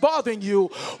nothing's bothering you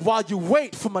while you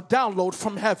wait for a download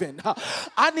from heaven.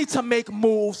 I need to make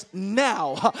moves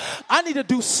now. I need to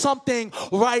do something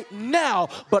right now,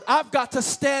 but I've got to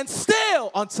stand still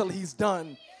until he's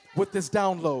done with this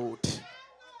download.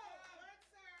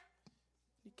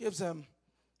 He gives him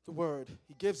the word.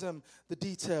 He gives him the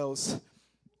details.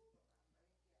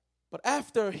 But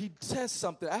after he says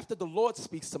something, after the Lord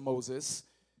speaks to Moses,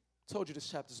 I told you this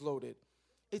chapter's loaded.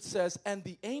 It says, and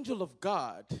the angel of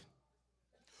God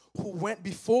who went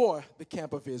before the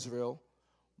camp of Israel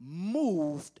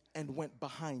moved and went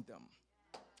behind them.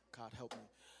 God help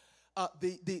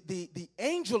me. The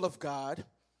angel of God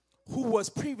who was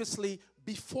previously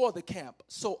before the camp.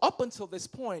 So up until this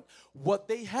point, what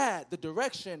they had, the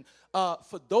direction,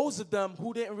 for those of them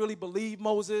who didn't really believe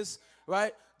Moses,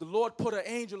 right? The Lord put an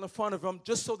angel in front of them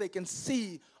just so they can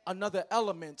see another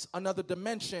element, another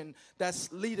dimension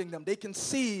that's leading them. They can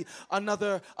see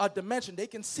another dimension. They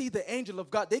can see the angel of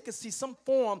God. They can see some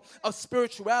form of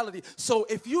spirituality. So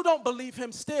if you don't believe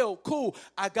him still, cool,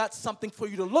 I got something for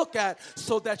you to look at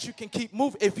so that you can keep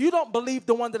moving. If you don't believe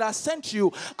the one that I sent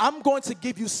you, I'm going to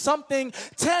give you something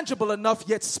tangible enough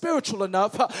yet spiritual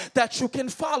enough that you can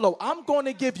follow. I'm going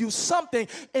to give you something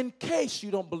in case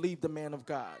you don't believe the man of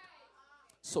God.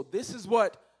 So this is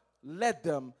what led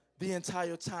them the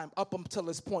entire time up until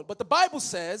this point. But the Bible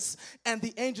says, and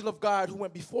the angel of God who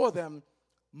went before them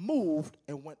moved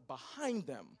and went behind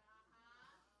them.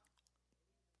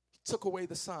 He took away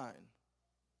the sign.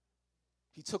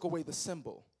 He took away the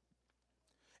symbol.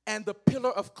 And the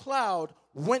pillar of cloud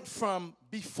went from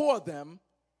before them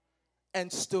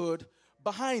and stood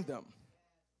behind them.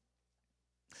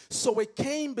 So it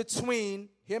came between,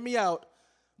 hear me out,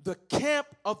 the camp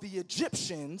of the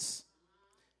Egyptians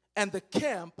and the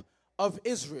camp of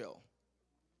Israel.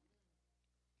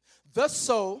 Thus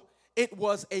so, it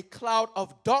was a cloud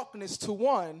of darkness to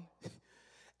one,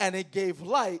 and it gave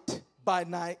light by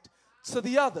night to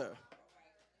the other,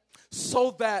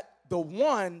 so that the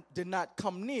one did not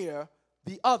come near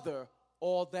the other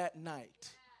all that night.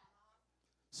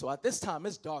 So at this time,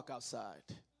 it's dark outside.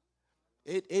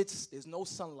 There's no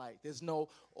sunlight.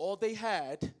 All they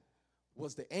had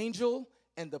was the angel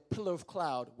and the pillar of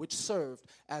cloud, which served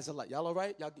as a light. Y'all all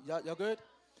right? Y'all good?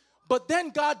 But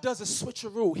then God does a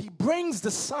switcheroo. He brings the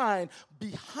sign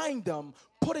behind them,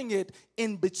 putting it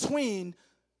in between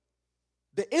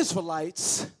the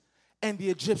Israelites and the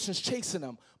Egyptians chasing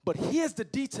them. But here's the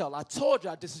detail. I told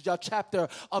y'all this is your chapter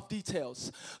of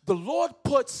details. The Lord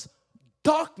puts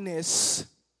darkness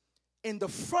in the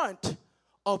front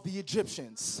of the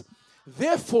Egyptians.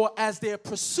 Therefore, as they're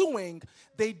pursuing,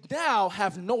 they now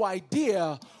have no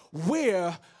idea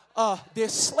where their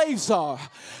slaves are.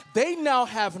 They now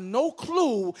have no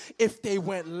clue if they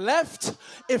went left,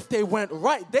 if they went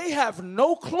right. They have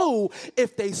no clue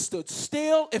if they stood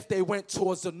still, if they went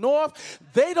towards the north.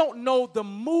 They don't know the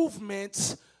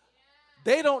movements.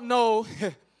 They don't know,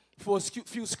 for a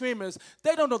few screamers,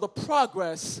 they don't know the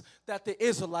progress that the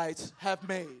Israelites have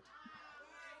made.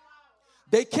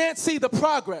 They can't see the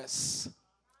progress.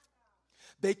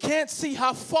 They can't see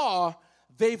how far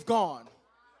they've gone.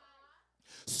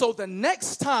 So the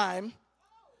next time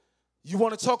you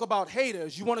want to talk about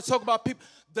haters, you want to talk about people,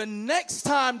 the next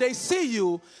time they see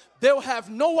you, they'll have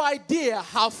no idea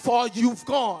how far you've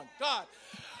gone. God,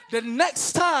 the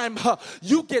next time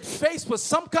you get faced with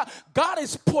some kind, God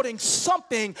is putting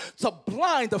something to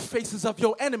blind the faces of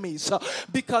your enemies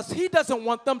because he doesn't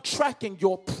want them tracking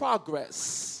your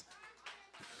progress.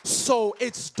 So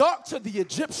it's dark to the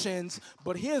Egyptians,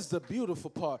 but here's the beautiful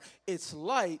part. It's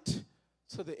light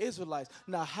to the Israelites.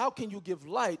 Now, how can you give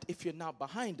light if you're not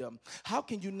behind them? How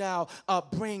can you now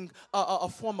bring a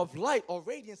form of light or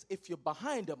radiance if you're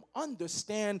behind them?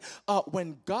 Understand,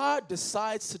 when God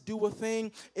decides to do a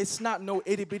thing, it's not no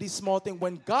itty-bitty small thing.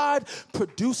 When God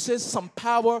produces some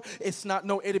power, it's not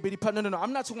no itty-bitty power. No.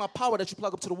 I'm not talking about power that you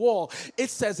plug up to the wall. It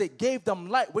says it gave them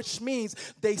light, which means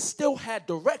they still had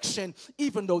direction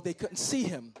even though they couldn't see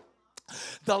him.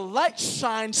 The light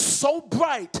shined so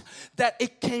bright that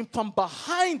it came from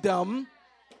behind them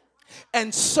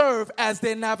and serve as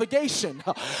their navigation.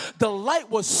 The light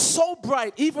was so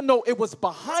bright, even though it was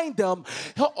behind them.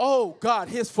 Oh God,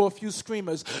 here's for a few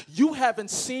screamers. You haven't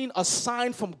seen a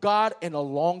sign from God in a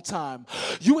long time.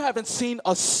 You haven't seen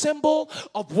a symbol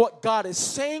of what God is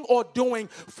saying or doing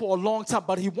for a long time.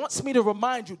 But he wants me to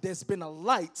remind you, there's been a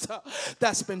light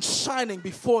that's been shining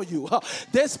before you.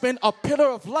 There's been a pillar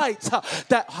of light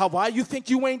why you think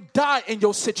you ain't died in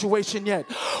your situation yet?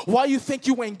 Why you think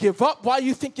you ain't give up? Why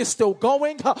you think you're still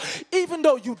going? Even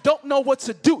though you don't know what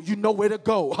to do, you know where to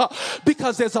go.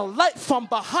 Because there's a light from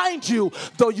behind you,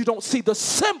 though you don't see the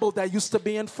symbol that used to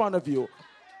be in front of you.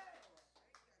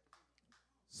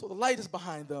 So the light is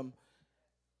behind them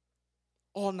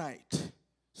all night.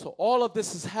 So all of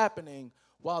this is happening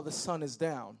while the sun is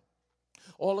down.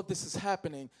 All of this is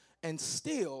happening, and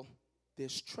still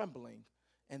there's trembling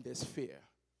and there's fear.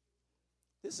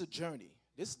 This is a journey.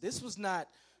 This was not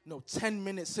no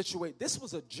 10-minute situation. This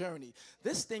was a journey.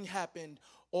 This thing happened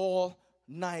all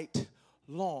night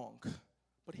long.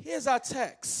 But here's our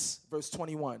text, verse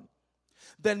 21.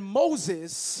 Then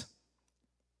Moses,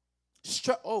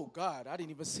 oh God, I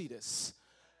didn't even see this.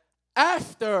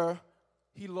 After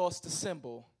he lost the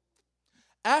symbol,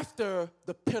 after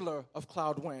the pillar of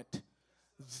cloud went,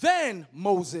 then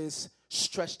Moses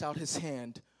stretched out his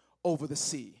hand over the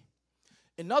sea.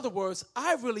 In other words,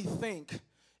 I really think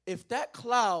if that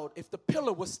cloud, if the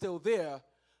pillar was still there,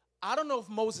 I don't know if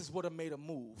Moses would have made a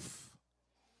move.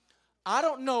 I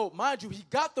don't know. Mind you, he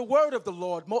got the word of the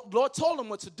Lord. Lord told him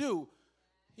what to do.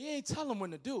 He ain't tell him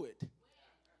when to do it.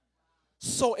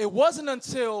 So it wasn't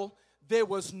until there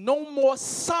was no more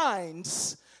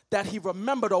signs that he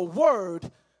remembered a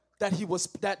word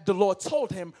that the Lord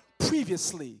told him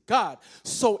previously. God.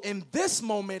 So in this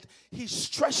moment, he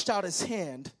stretched out his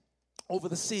hand over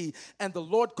the sea, and the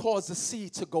Lord caused the sea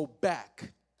to go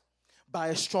back by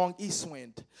a strong east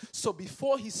wind. So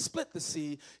before he split the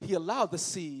sea, he allowed the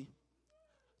sea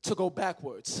to go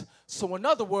backwards. So in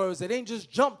other words, they didn't just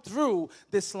jump through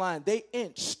this line. They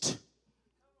inched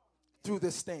through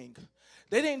this thing.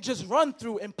 They didn't just run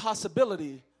through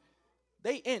impossibility.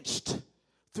 They inched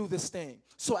through this thing.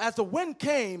 So as the wind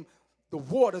came, the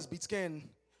waters began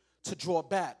to draw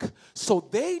back. So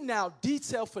they now,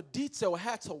 detail for detail,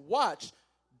 had to watch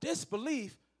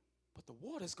disbelief, but the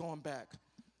water's going back.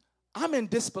 I'm in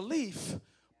disbelief,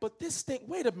 but this thing,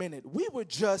 wait a minute, we were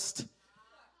just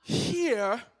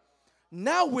here,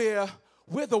 now we're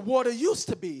where the water used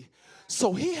to be.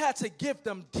 So he had to give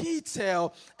them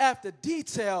detail after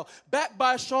detail, backed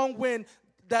by a strong wind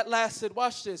that lasted,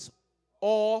 watch this,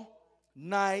 all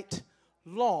night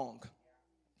long,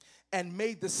 and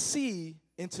made the sea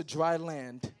into dry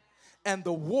land, and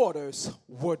the waters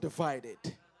were divided.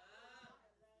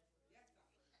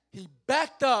 He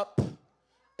backed up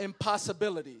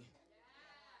impossibility,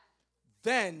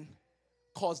 then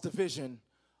caused division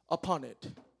upon it.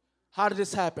 How did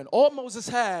this happen? All Moses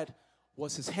had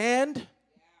was his hand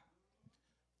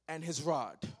and his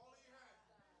rod.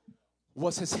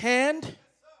 Was his hand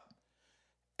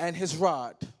and his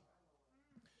rod.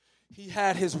 He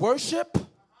had his worship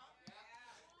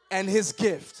and his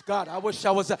gift. God, I wish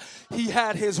I was. He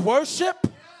had his worship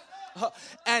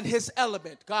and his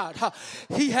element. God,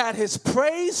 he had his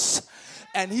praise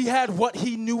and he had what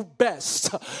he knew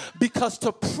best. Because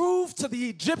to prove to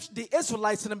the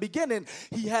Israelites in the beginning,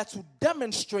 he had to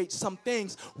demonstrate some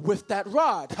things with that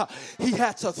rod. He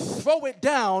had to throw it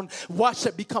down, watch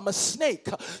it become a snake.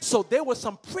 So there were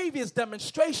some previous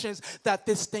demonstrations that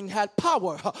this thing had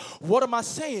power. What am I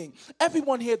saying?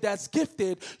 Everyone here that's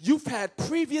gifted, you've had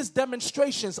previous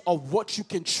demonstrations of what you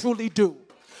can truly do.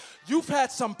 You've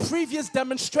had some previous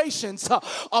demonstrations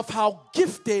of how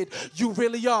gifted you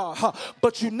really are.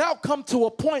 But you now come to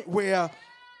a point where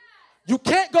you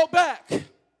can't go back.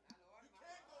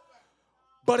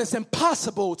 But it's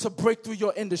impossible to break through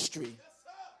your industry.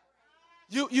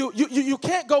 You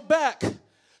can't go back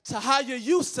to how you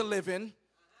used to living.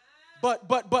 But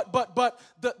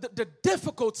the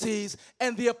difficulties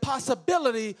and the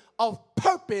impossibility of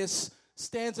purpose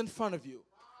stands in front of you.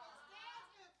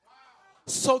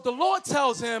 So the Lord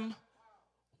tells him,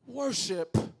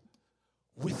 worship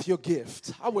with your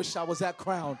gift. I wish I was at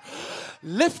Crown.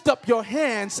 Lift up your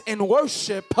hands in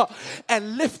worship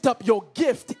and lift up your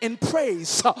gift in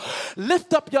praise.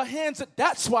 Lift up your hands.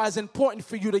 That's why it's important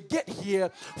for you to get here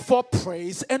for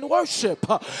praise and worship.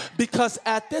 Because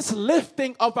at this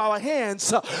lifting of our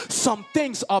hands, some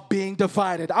things are being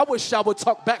divided. I wish I would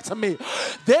talk back to me.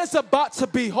 There's about to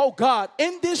be, oh God,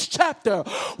 in this chapter,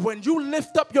 when you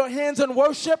lift up your hands in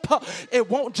worship, it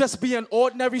won't just be an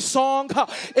ordinary song.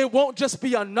 It won't just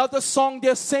be another song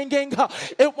they're singing.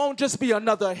 It won't just be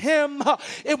another hymn.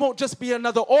 It won't just be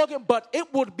another organ, but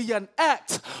it would be an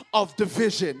act of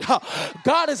division.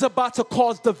 God is about to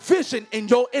cause division in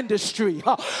your industry.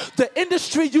 The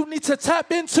industry you need to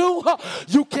tap into,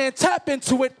 you can't tap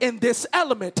into it in this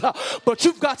element, but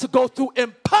you've got to go through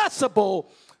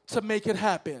impossible to make it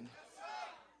happen.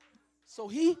 So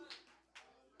he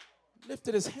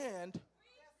lifted his hand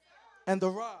and the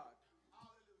rod.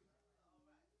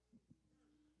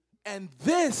 And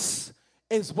this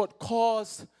is what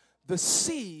caused the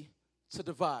sea to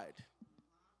divide.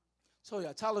 So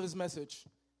yeah, title of his message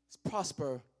is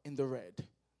Prosper in the Red.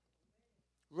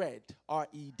 Red,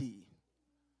 R-E-D.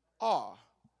 R,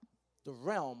 the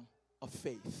realm of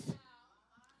faith.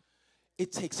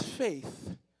 It takes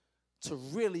faith to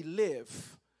really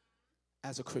live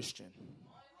as a Christian.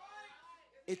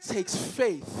 It takes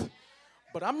faith,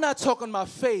 but I'm not talking about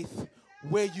faith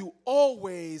where you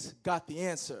always got the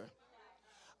answer.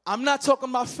 I'm not talking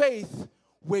about faith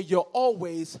where you're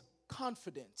always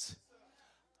confident.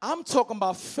 I'm talking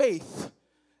about faith,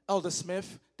 Elder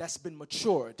Smith, that's been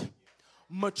matured.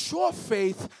 Mature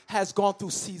faith has gone through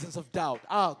seasons of doubt.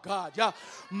 Oh, God, yeah.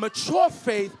 Mature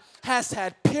faith has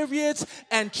had periods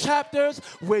and chapters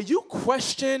where you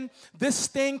question this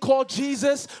thing called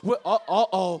Jesus. Where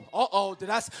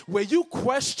you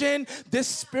question this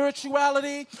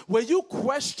spirituality, where you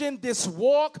question this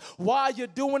walk, why you're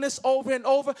doing this over and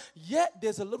over. Yet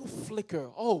there's a little flicker.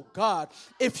 Oh, God.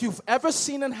 If you've ever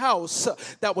seen a house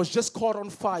that was just caught on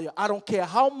fire, I don't care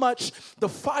how much the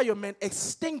fireman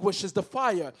extinguishes the fire.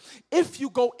 If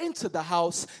you go into the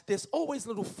house, there's always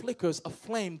little flickers of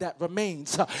flame that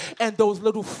remains. And those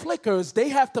little flickers, they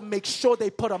have to make sure they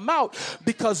put them out,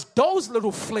 because those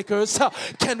little flickers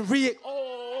can reignite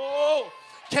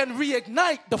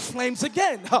the flames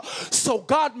again. So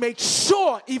God made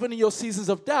sure, even in your seasons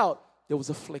of doubt, there was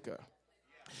a flicker.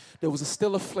 There was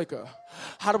still a flicker.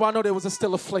 How do I know there was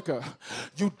still a flicker?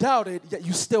 You doubted, yet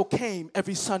you still came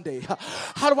every Sunday.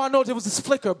 How do I know there was this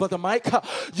flicker, Brother Mike?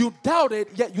 You doubted,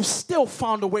 yet you still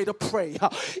found a way to pray,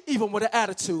 even with an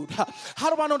attitude.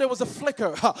 How do I know there was a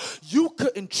flicker? You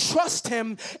couldn't trust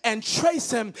him and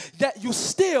trace him, yet you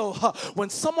still,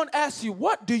 when someone asks you,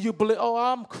 what do you believe? Oh,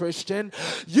 I'm Christian.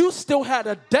 You still had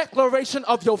a declaration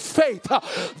of your faith,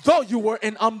 though you were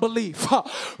in unbelief.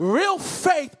 Real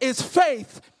faith is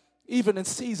faith, even in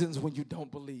seasons when you don't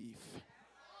believe.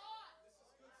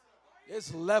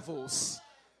 There's levels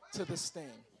to this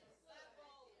thing.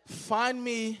 Find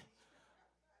me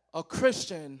a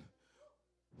Christian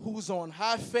who's on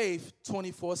high faith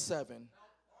 24/7,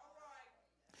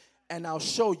 and I'll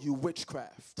show you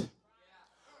witchcraft.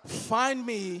 Find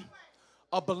me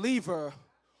a believer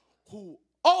who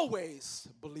always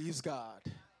believes God,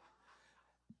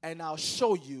 and I'll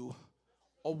show you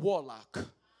a warlock.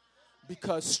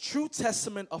 Because true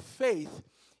testament of faith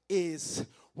is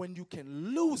when you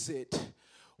can lose it,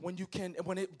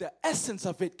 the essence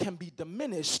of it can be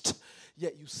diminished,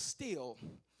 yet you still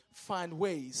find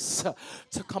ways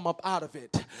to come up out of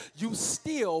it. You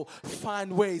still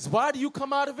find ways. Why do you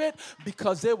come out of it?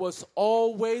 Because there was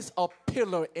always a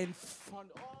pillar in front.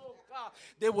 Oh, God.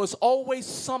 There was always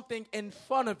something in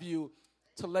front of you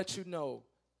to let you know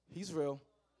he's real.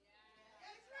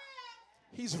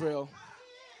 He's real.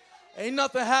 Ain't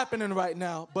nothing happening right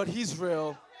now, but he's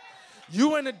real.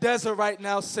 You in the desert right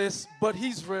now, sis, but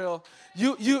he's real.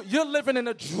 You're living in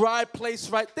a dry place,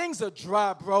 right? Things are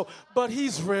dry, bro, but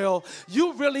he's real.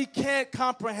 You really can't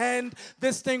comprehend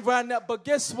this thing right now, but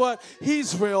guess what?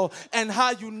 He's real. And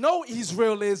how you know he's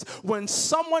real is when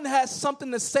someone has something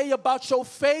to say about your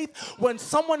faith, when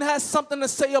someone has something to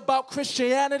say about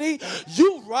Christianity,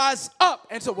 you rise up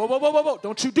and say, whoa,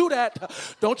 don't you do that.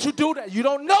 Don't you do that. You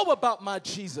don't know about my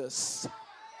Jesus.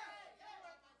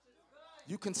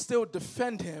 You can still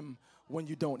defend him when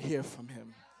you don't hear from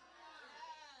him.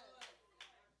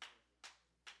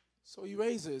 So he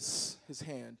raises his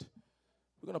hand.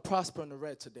 We're going to prosper in the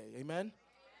red today. Amen?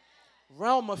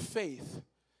 Realm of faith.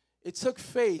 It took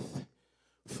faith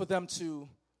for them to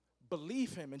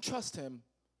believe him and trust him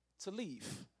to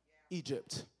leave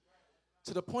Egypt.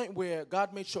 To the point where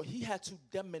God made sure he had to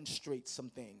demonstrate some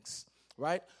things.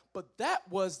 right? But that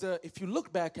was if you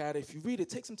look back at it, if you read it,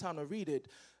 take some time to read it,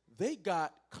 they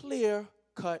got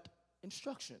clear-cut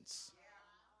instructions.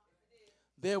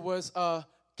 There was a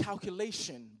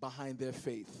calculation behind their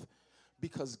faith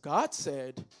because God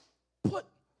said, put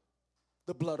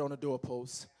the blood on the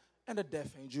doorpost and the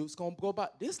death angel is going to go by.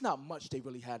 There's not much they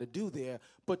really had to do there,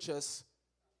 but just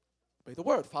obey the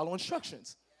word, follow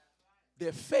instructions.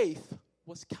 Their faith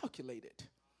was calculated.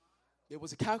 There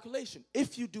was a calculation.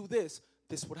 If you do this,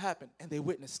 this would happen. And they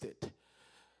witnessed it.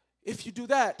 If you do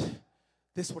that,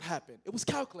 this would happen. It was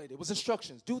calculated. It was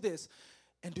instructions. Do this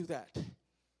and do that.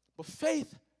 But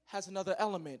faith has another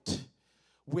element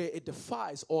where it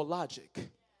defies all logic.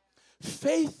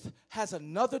 Faith has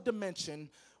another dimension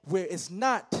where it's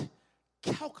not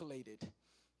calculated.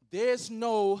 There's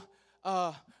no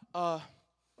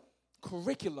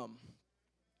curriculum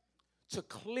to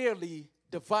clearly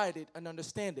divide it and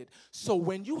understand it. So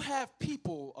when you have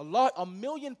people, a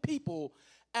million people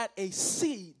at a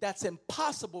sea that's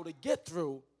impossible to get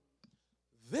through,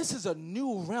 this is a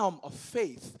new realm of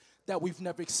faith that we've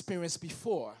never experienced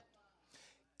before.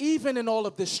 Even in all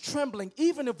of this trembling,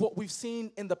 even of what we've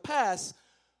seen in the past,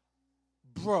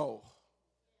 bro,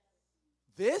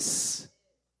 this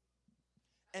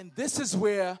is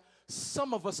where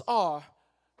some of us are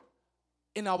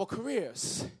in our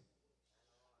careers.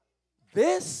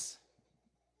 This,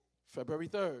 February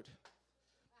 3rd.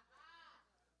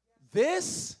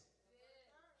 This,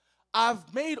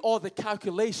 I've made all the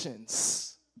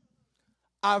calculations.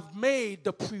 I've made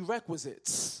the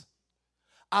prerequisites.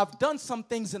 I've done some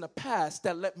things in the past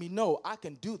that let me know I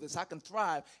can do this. I can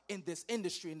thrive in this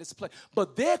industry, in this place.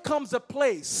 But there comes a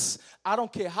place, I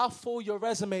don't care how full your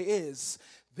resume is,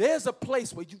 there's a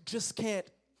place where you just can't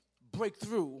break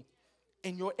through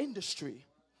in your industry,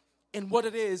 in what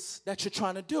it is that you're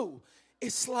trying to do.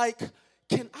 It's like,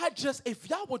 if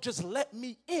y'all would just let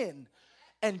me in,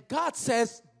 and God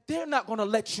says they're not going to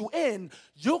let you in,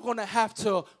 you're going to have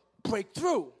to break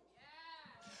through.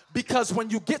 Because when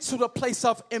you get to the place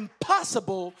of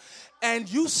impossible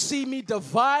and you see me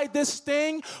divide this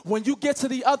thing, when you get to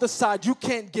the other side, you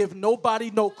can't give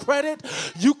nobody no credit.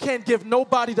 You can't give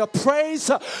nobody the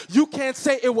praise. You can't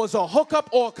say it was a hookup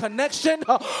or a connection.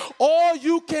 All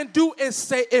you can do is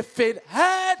say, if it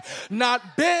had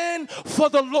not been for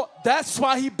the Lord. That's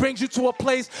why he brings you to a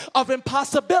place of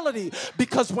impossibility.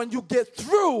 Because when you get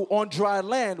through on dry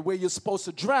land where you're supposed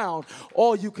to drown,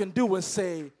 all you can do is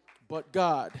say, but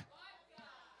God.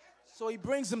 So he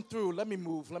brings them through. Let me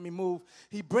move.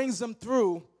 He brings them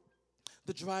through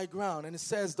the dry ground. And it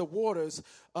says the waters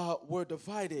were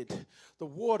divided. The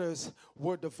waters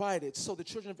were divided. So the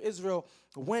children of Israel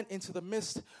went into the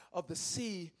midst of the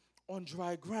sea on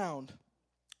dry ground.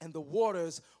 And the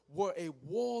waters were a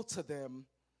wall to them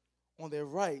on their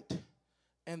right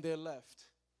and their left.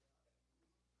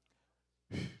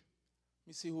 Let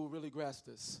me see who really grasped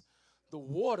this. The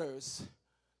waters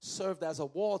served as a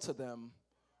wall to them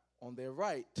on their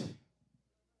right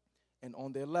and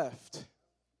on their left.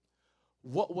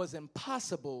 What was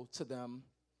impossible to them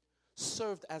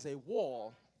served as a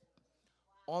wall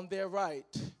on their right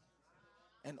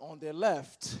and on their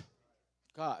left.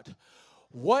 God,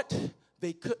 what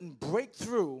they couldn't break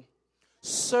through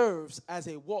serves as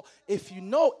a wall. If you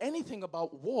know anything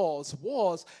about walls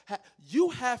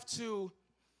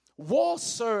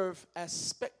serve as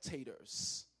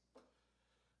spectators.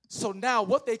 So now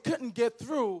what they couldn't get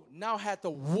through now had to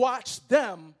watch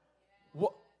them.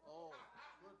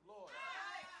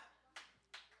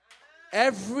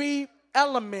 Every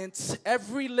element,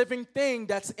 every living thing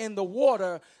that's in the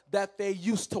water that they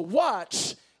used to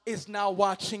watch is now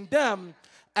watching them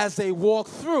as they walk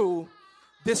through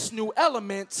this new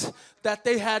element that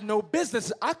they had no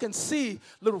business. I can see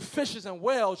little fishes and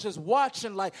whales just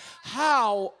watching like,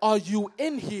 how are you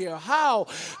in here? How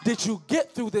did you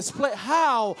get through this place?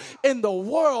 How in the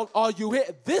world are you here?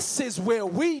 This is where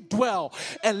we dwell.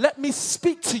 And let me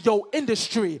speak to your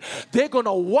industry. They're going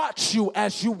to watch you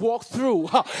as you walk through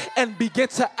and begin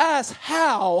to ask,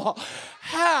 how?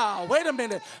 Wait a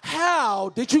minute. How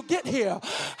did you get here?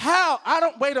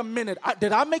 Wait a minute.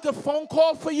 Did I make a phone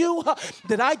call for you?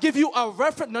 Did I give you a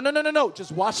reference? No.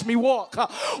 Just watch me walk.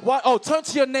 Turn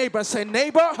to your neighbor and say,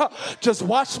 neighbor, just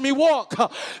watch me walk.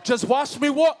 Just watch me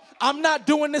walk. I'm not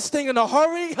doing this thing in a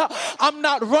hurry. I'm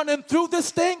not running through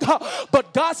this thing.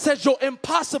 But God says your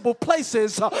impossible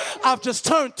places, I've just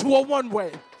turned to a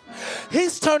one-way.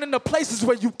 He's turning the places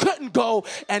where you couldn't go,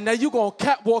 and now you're going to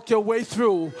catwalk your way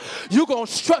through. You're going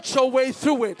to stretch your way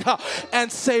through it and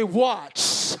say,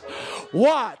 watch.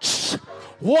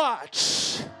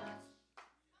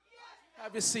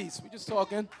 Have your seats. We're just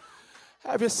talking.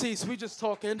 Have your seats. We just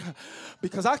talking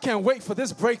because I can't wait for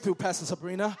this breakthrough, Pastor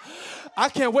Sabrina. I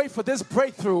can't wait for this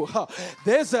breakthrough.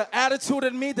 There's an attitude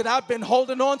in me that I've been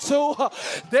holding on to.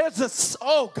 There's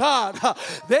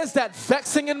that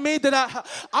vexing in me that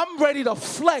I'm ready to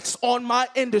flex on my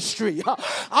industry.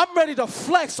 I'm ready to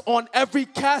flex on every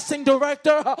casting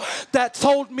director that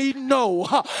told me no.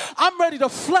 I'm ready to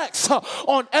flex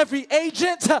on every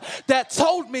agent that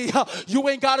told me you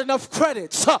ain't got enough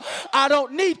credits. I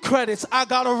don't need credits. I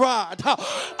got a ride.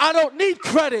 I don't need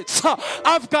credits.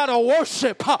 I've got to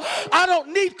worship. I don't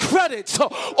need credits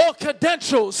or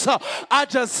credentials.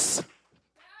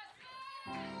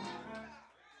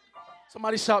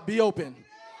 Somebody shout, be open.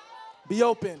 Be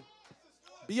open.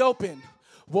 Be open.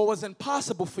 What was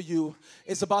impossible for you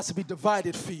is about to be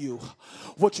divided for you.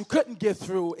 What you couldn't get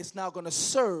through is now going to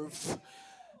serve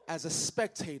as a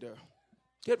spectator.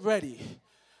 Get ready.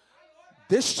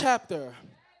 This chapter,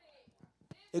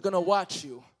 they're going to watch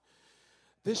you.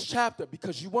 This chapter,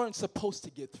 because you weren't supposed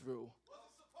to get through.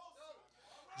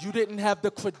 You didn't have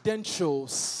the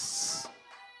credentials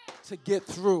to get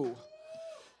through.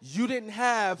 You didn't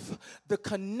have the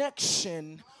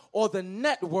connection or the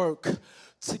network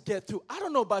to get through. I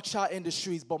don't know about y'all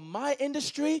industries, but my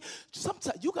industry,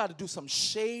 sometimes you got to do some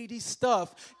shady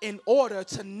stuff in order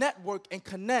to network and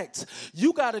connect.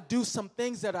 You got to do some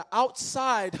things that are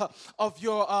outside of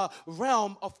your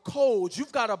realm of code.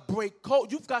 You've got to break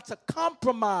code. You've got to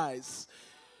compromise.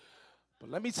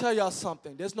 But let me tell y'all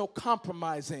something. There's no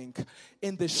compromising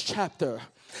in this chapter.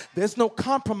 There's no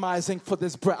compromising for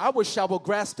this bread. I wish I would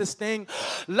grasp this thing.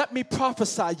 Let me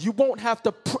prophesy. You won't have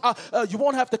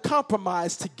to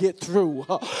compromise to get through.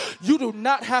 You do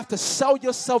not have to sell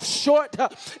yourself short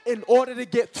in order to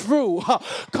get through.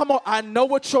 Come on, I know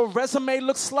what your resume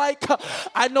looks like.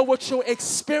 I know what your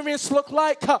experience look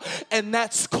like, and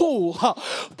that's cool.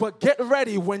 But get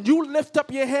ready. When you lift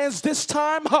up your hands this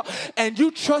time and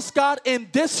you trust God in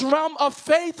this realm of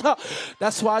faith,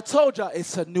 that's why I told y'all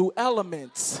it's a new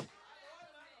element.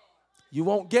 You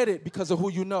won't get it because of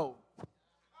who you know.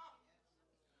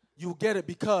 You get it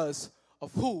because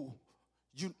of who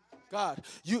you God.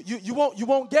 You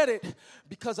won't get it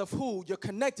because of who you're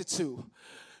connected to.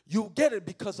 You get it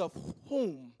because of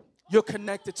whom you're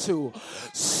connected to.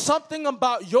 Something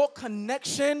about your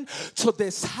connection to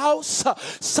this house,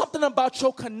 something about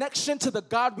your connection to the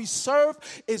God we serve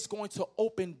is going to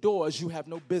open doors you have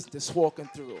no business walking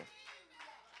through.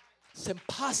 It's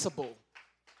impossible.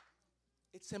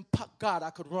 God, I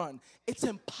could run. It's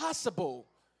impossible.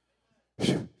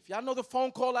 If y'all know the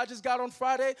phone call I just got on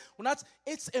Friday,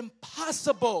 it's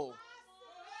impossible.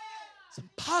 It's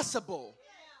impossible.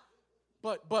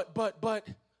 But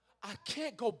I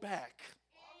can't go back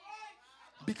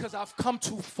because I've come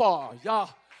too far. Y'all,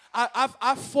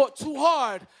 I've fought too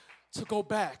hard to go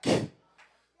back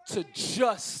to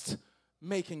just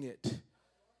making it.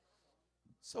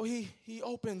 So he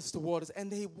opens the waters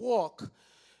and they walk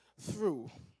through.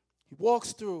 He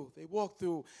walks through. They walk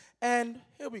through. And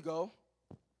here we go.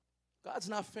 God's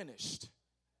not finished.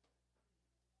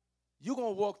 You're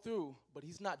going to walk through, but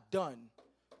he's not done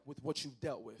with what you've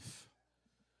dealt with.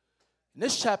 In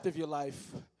this chapter of your life,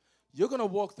 you're going to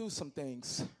walk through some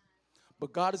things,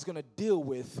 but God is going to deal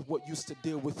with what used to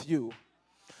deal with you.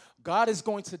 God is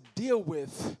going to deal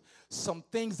with some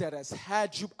things that has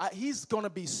had you. He's going to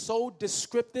be so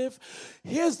descriptive.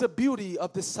 Here's the beauty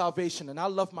of this salvation, and I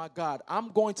love my God. I'm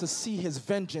going to see his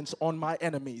vengeance on my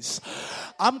enemies.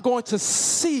 I'm going to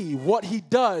see what he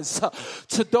does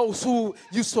to those who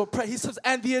used to oppress. He says,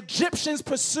 and the Egyptians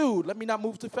pursued. Let me not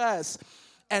move too fast.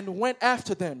 And went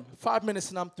after them. 5 minutes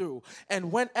and I'm through.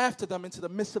 And went after them into the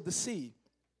midst of the sea.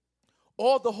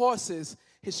 All the horses,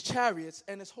 his chariots,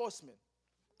 and his horsemen.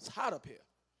 It's hot up here.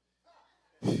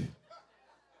 It's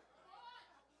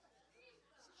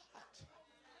hot.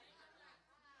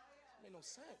 It made no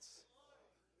sense.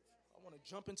 I want to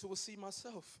jump into a sea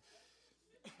myself.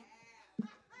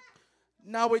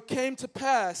 Now it came to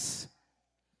pass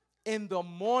in the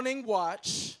morning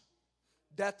watch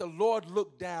that the Lord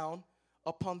looked down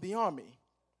upon the army.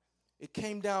 It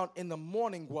came down in the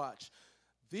morning watch.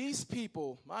 These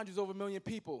people, mind you, there's over 1 million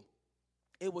people.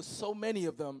 It was so many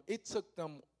of them, it took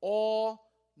them all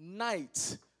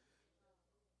night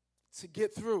to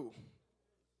get through.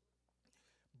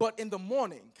 But in the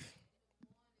morning,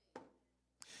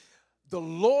 the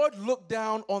Lord looked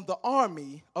down on the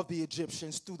army of the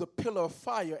Egyptians through the pillar of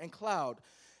fire and cloud,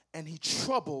 and he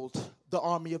troubled the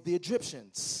army of the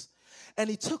Egyptians. And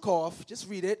he took off, just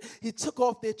read it, he took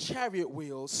off their chariot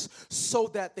wheels so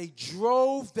that they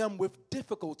drove them with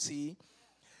difficulty.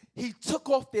 He took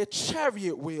off their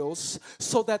chariot wheels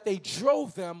so that they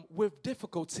drove them with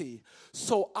difficulty.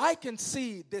 So I can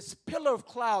see this pillar of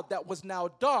cloud that was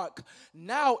now dark.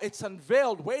 Now it's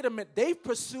unveiled. Wait a minute. They've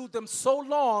pursued them so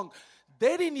long,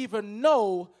 they didn't even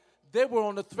know they were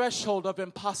on the threshold of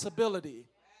impossibility.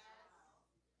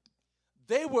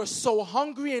 They were so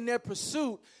hungry in their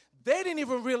pursuit, they didn't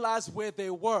even realize where they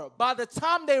were. By the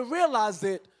time they realized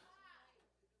it,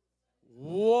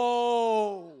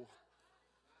 whoa.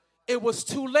 It was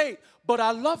too late. But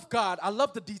I love God. I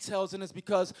love the details in this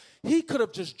because he could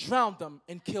have just drowned them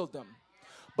and killed them.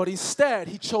 But instead,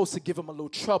 he chose to give them a little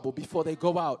trouble before they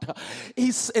go out.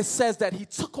 It says that he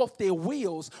took off their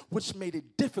wheels, which made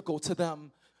it difficult to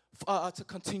them to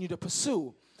continue to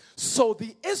pursue. So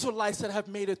the Israelites that have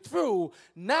made it through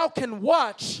now can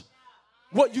watch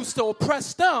what used to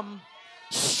oppress them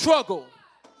struggle.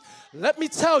 Let me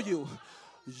tell you,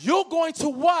 you're going to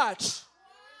watch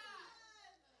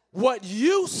what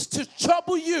used to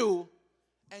trouble you,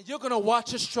 and you're going to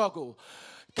watch it struggle.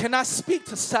 Can I speak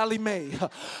to Sally Mae?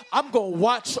 I'm going to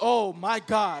watch, oh my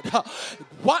God,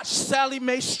 watch Sally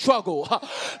Mae struggle.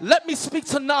 Let me speak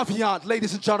to Navient,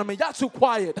 ladies and gentlemen. Y'all too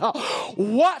quiet.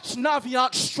 Watch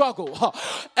Navient struggle.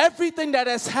 Everything that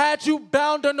has had you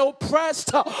bound and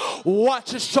oppressed,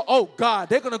 watch it struggle. Oh God,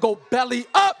 they're going to go belly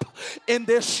up in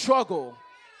their struggle.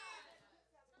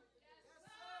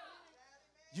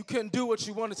 You couldn't do what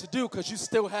you wanted to do because you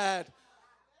still had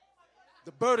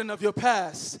the burden of your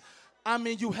past. I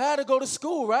mean, you had to go to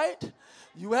school, right?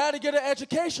 You had to get an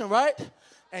education, right?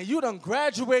 And you done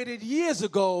graduated years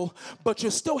ago, but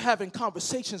you're still having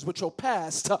conversations with your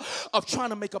past of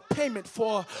trying to make a payment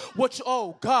for what you,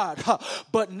 oh God.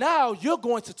 But now you're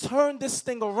going to turn this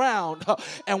thing around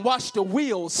and watch the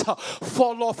wheels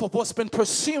fall off of what's been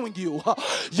pursuing you.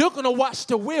 You're going to watch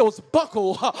the wheels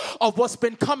buckle of what's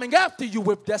been coming after you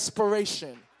with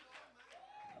desperation.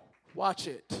 Watch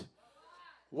it.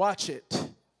 Watch it.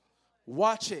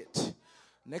 Watch it.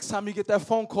 Next time you get that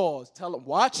phone call, tell them,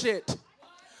 watch it.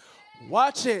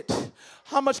 Watch it.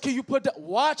 How much can you put down?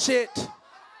 Watch it.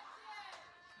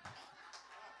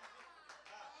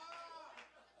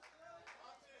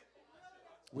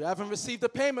 We haven't received the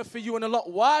payment for you in a long.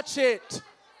 Watch it.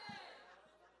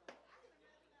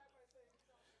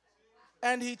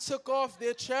 And he took off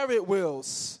their chariot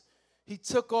wheels. He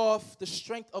took off the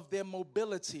strength of their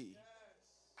mobility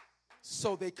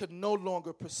so they could no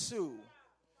longer pursue.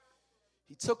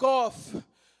 He took off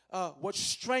what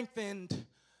strengthened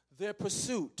their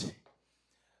pursuit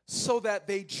so that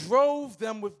they drove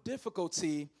them with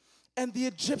difficulty. And the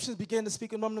Egyptians began to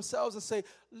speak among themselves and say,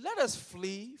 let us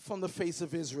flee from the face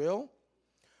of Israel,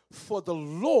 for the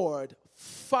Lord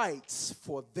fights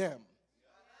for them.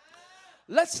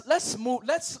 Let's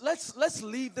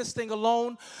leave this thing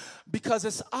alone because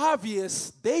it's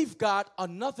obvious they've got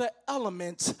another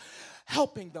element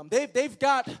helping them. They've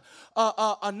got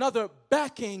another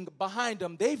backing behind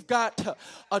them. They've got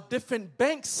a different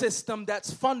bank system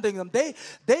that's funding them.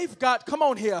 They've got, come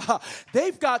on here,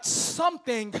 they've got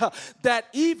something that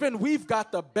even we've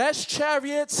got the best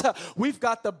chariots, we've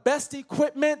got the best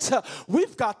equipment,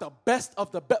 we've got the best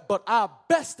of the best, but our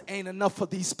best ain't enough for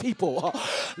these people.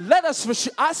 Let us,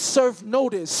 I serve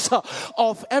notice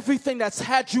of everything that's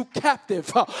had you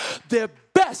captive. Their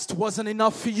best wasn't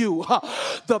enough for you.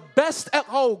 The best,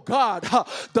 oh God,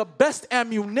 the best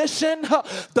ammunition,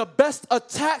 the best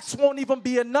attacks won't even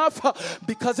be enough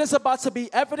because it's about to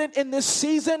be evident in this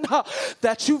season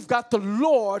that you've got the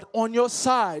Lord on your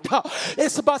side.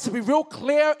 It's about to be real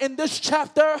clear in this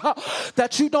chapter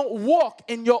that you don't walk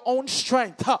in your own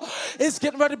strength. It's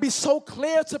getting ready to be so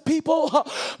clear to people,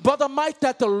 Brother Mike,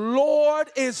 that the Lord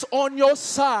is on your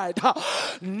side.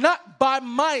 Not by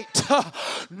might,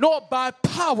 nor by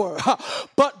power,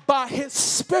 but by his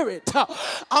spirit.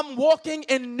 I'm walking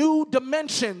in new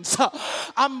dimensions.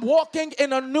 I'm walking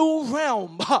in a new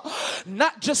realm,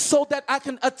 not just so that I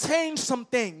can attain some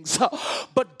things,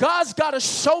 but God's got to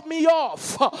show me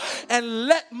off and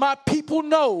let my people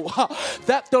know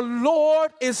that the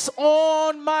Lord is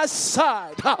on my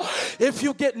side. If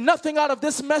you get nothing out of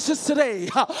this message today,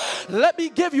 let me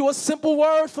give you a simple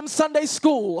word from Sunday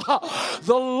school.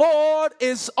 The Lord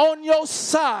is on your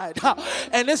side,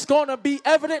 and it's going to be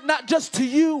evident not just to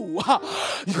you,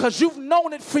 because you've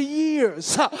known it for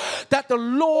years, that the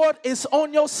Lord is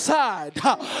on your side.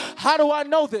 How do I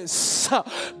know this?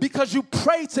 Because you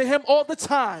pray to him all the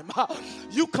time.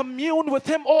 You commune with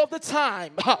him all the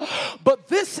time. But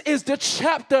this is the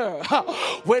chapter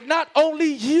where not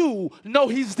only you know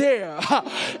he's there,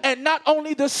 and not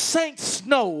only the saints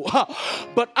know,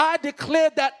 but I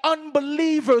declare that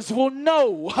unbelievers will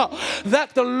know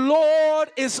that the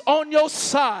Lord is on your side.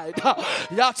 side.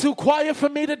 Y'all too quiet for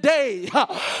me today.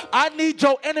 I need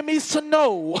your enemies to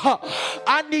know.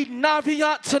 I need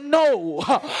Navient to know.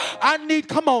 I need,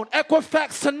 come on,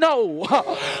 Equifax to know.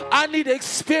 I need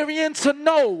Experian to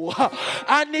know.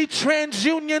 I need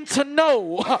TransUnion to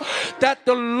know that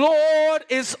the Lord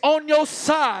is on your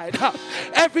side.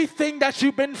 Everything that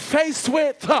you've been faced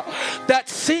with that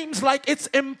seems like it's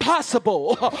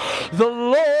impossible, the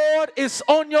Lord is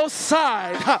on your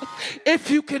side. If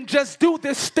you can just do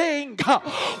this thing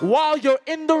while you're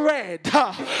in the red,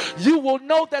 you will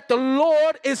know that the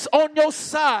Lord is on your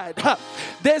side.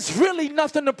 There's really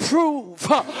nothing to prove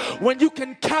when you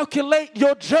can calculate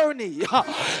your journey.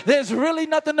 There's really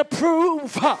nothing to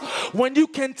prove when you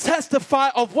can testify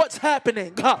of what's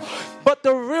happening. But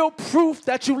the real proof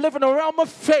that you live in a realm of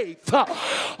faith,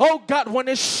 oh God, when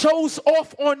it shows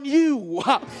off on you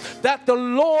that the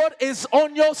Lord is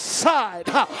on your side.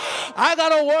 I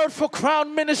got a word for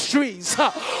Crown Ministries.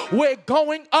 We're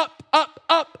going up, up,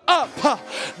 up, up.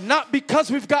 Not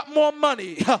because we've got more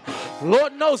money.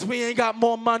 Lord knows we ain't got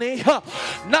more money.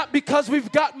 Not because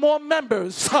we've got more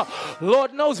members.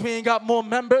 Lord knows we ain't got more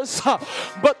members.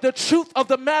 But the truth of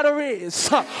the matter is,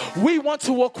 we want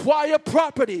to acquire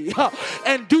property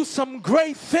and do some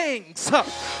great things.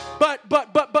 But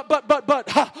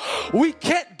we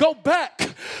can't go back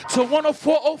to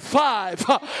 10405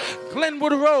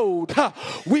 Glenwood Road.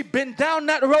 We've been down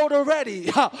that road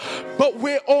already, but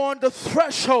we're on the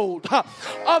threshold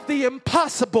of the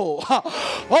impossible.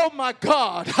 Oh my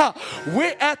God,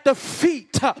 we're at the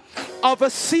feet of a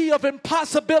sea of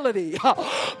impossibility.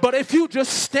 But if you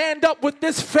just stand up with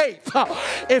this faith,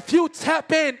 if you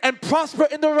tap in and prosper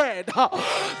in the red,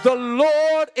 the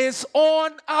Lord is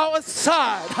on our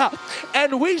side.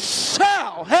 And we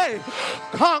shall,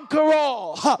 conquer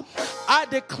all. I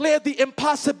declare the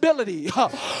impossibility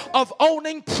of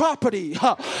owning property.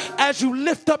 As you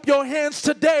lift up your hands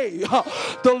today,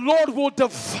 the Lord will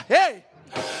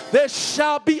there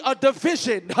shall be a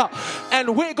division,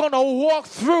 and we're going to walk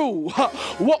through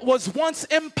what was once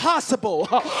impossible.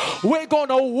 We're going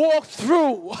to walk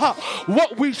through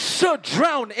what we should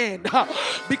drown in,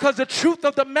 because the truth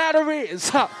of the matter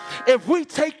is, if we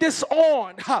take this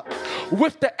on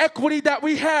with the equity that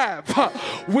we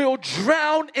have, we'll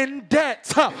drown in debt.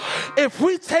 If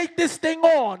we take this thing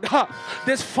on,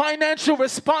 this financial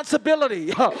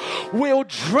responsibility, we'll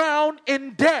drown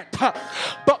in debt.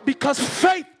 But because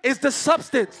faith is the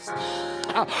substance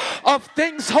of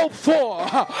things hoped for,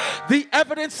 the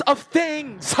evidence of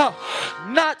things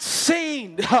not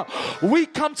seen, we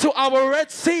come to our Red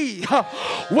Sea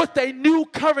with a new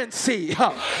currency.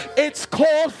 It's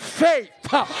called faith,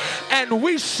 and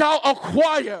we shall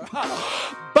acquire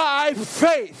by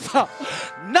faith,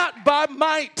 not by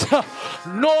might,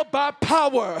 nor by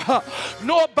power,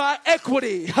 nor by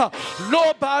equity,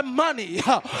 nor by money,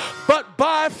 but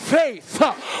by faith.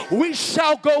 We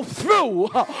shall go through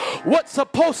what's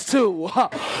supposed to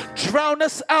drown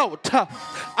us out.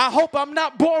 I hope I'm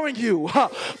not boring you,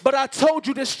 but I told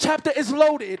you this chapter is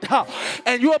loaded,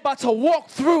 and you're about to walk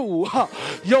through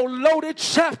your loaded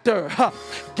chapter.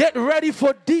 Get ready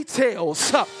for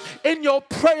details in your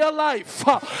prayer life.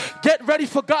 Get ready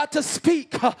for God to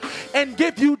speak and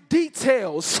give you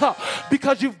details,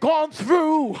 because you've gone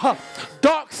through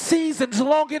dark seasons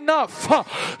long enough.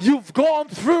 You've gone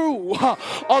through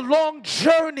a long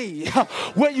journey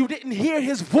where you didn't hear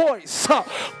his voice,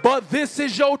 but this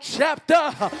is your chapter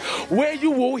where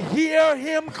you will hear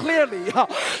him clearly.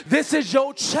 This is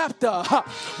your chapter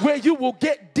where you will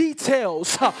get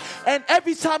details, and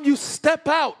every time you step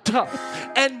out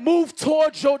and move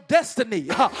towards your destiny,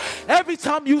 every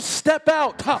time you step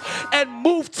out and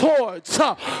move towards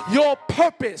your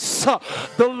purpose,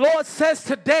 the Lord says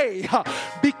today,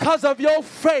 because of your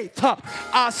faith,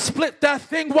 I split that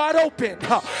thing wide open,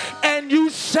 and you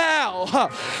shall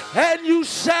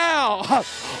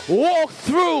walk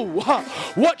through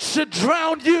what should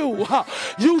drown you.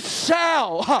 You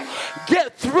shall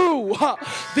get through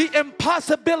the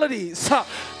impossibilities.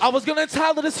 I was going to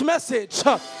title this message,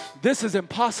 This is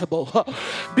Impossible,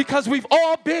 because we've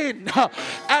all been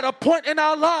at a point in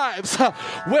our lives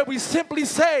where we simply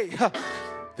say,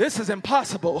 this is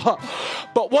impossible.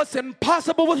 But what's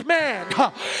impossible with man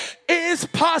is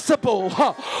possible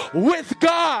with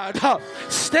God.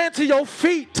 Stand to your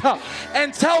feet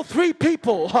and tell 3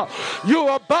 people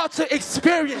you're about to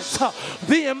experience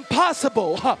the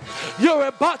impossible. You're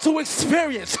about to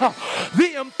experience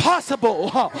the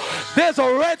impossible. There's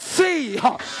a Red Sea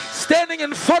standing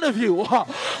in front of you.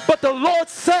 But the Lord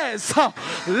says,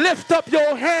 lift up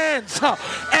your hands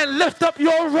and lift up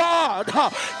your rod,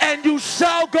 and you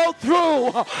shall go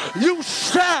through. You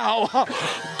shall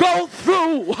go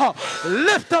through.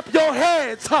 Lift up your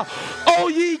heads, O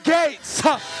ye gates,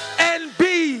 and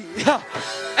be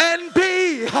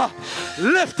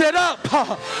lifted up,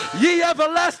 ye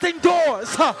everlasting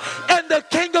doors, and the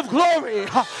King of glory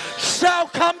shall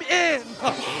come in.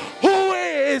 Who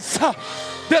is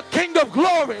the King of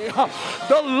glory?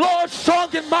 The Lord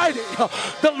strong and mighty,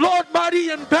 the Lord mighty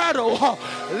in battle.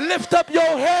 Lift up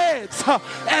your heads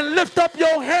and lift up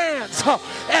your hands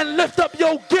and lift up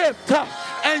your gift,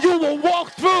 and you will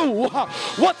walk through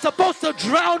what's supposed to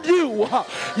drown you.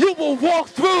 You will walk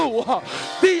through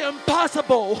the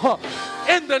impossible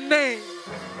in the name.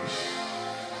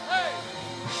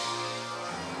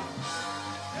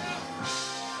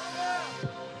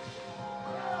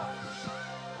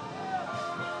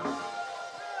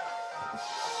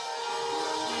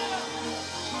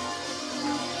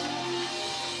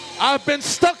 I've been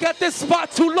stuck at this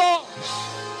spot too long.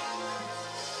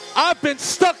 I've been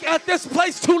stuck at this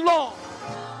place too long.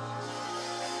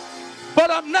 But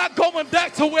I'm not going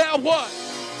back to where I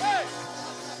was. Hey.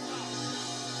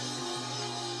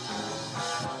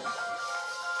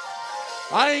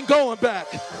 I ain't going back.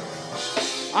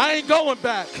 I ain't going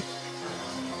back.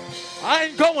 I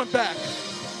ain't going back.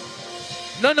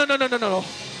 No.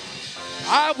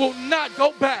 I will not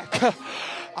go back.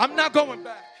 I'm not going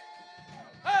back.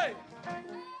 Hey!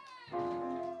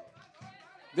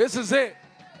 This is it.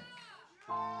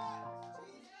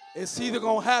 It's either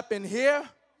going to happen here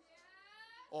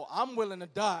or I'm willing to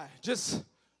die.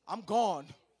 I'm gone.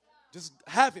 Just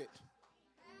have it.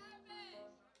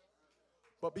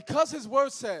 But because his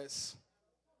word says,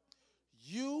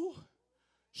 you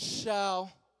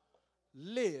shall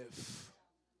live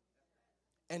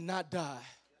and not die,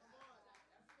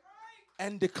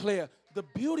 and declare. The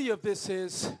beauty of this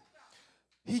is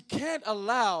he can't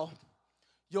allow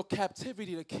your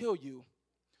captivity to kill you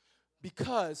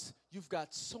because you've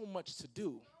got so much to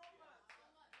do.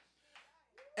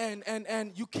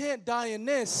 And you can't die in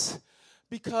this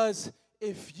because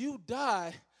if you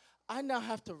die, I now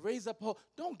have to raise up hope.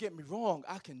 Don't get me wrong,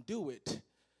 I can do it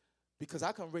because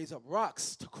I can raise up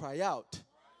rocks to cry out.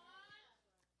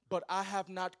 But I have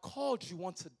not called you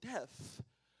unto death.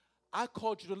 I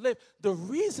called you to live. The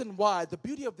reason why, the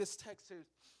beauty of this text is,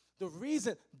 the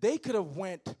reason they could have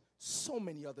went so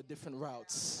many other different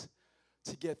routes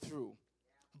to get through.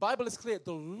 Bible is clear.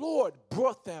 The Lord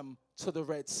brought them to the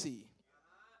Red Sea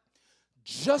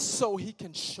just so he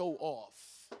can show off.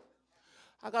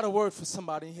 I got a word for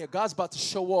somebody in here. God's about to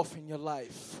show off in your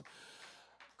life.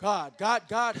 God,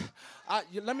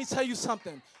 let me tell you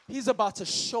something. He's about to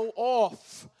show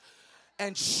off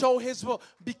and show his will,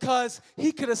 because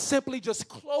he could have simply just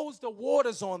closed the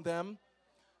waters on them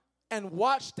and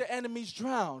watched the enemies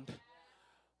drown.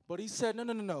 But he said,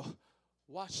 no.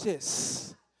 Watch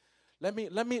this. Let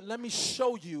me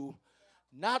show you.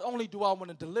 Not only do I want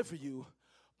to deliver you,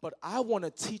 but I want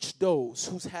to teach those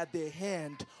who's had their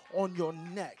hand on your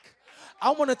neck.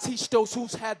 I want to teach those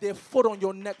who's had their foot on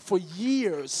your neck for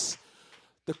years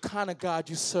the kind of God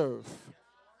you serve.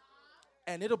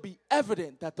 And it'll be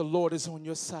evident that the Lord is on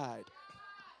your side.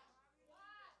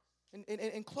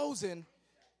 In closing,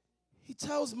 he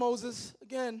tells Moses,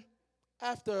 again,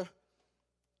 after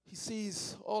he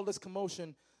sees all this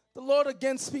commotion, the Lord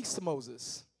again speaks to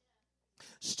Moses.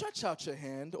 Stretch out your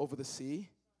hand over the sea,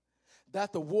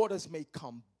 that the waters may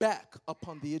come back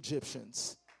upon the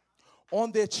Egyptians,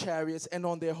 on their chariots and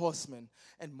on their horsemen.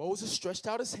 And Moses stretched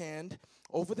out his hand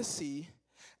over the sea,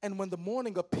 and when the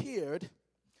morning appeared,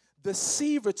 the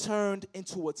sea returned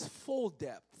into its full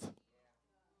depth,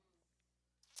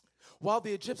 while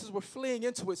the Egyptians were fleeing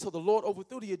into it. So the Lord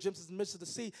overthrew the Egyptians in the midst of the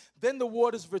sea. Then the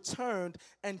waters returned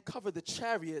and covered the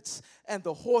chariots and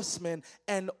the horsemen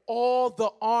and all the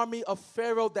army of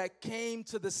Pharaoh that came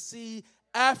to the sea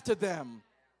after them.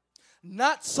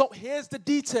 Here's the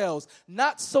details.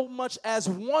 Not so much as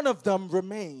one of them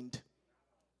remained.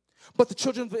 But the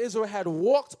children of Israel had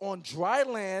walked on dry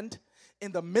land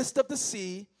in the midst of the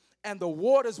sea, and the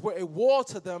waters were a wall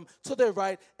to them, to their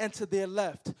right and to their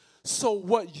left. So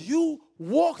what you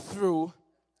walk through,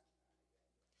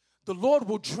 the Lord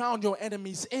will drown your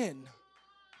enemies in.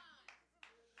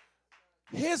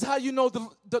 Here's how you know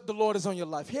the Lord is on your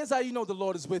life. Here's how you know the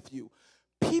Lord is with you.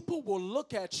 People will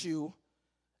look at you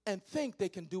and think they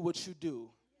can do what you do.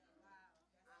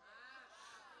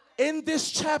 In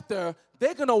this chapter,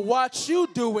 they're going to watch you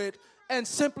do it and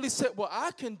simply say, well,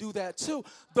 I can do that too.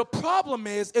 The problem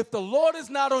is, if the Lord is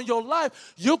not on your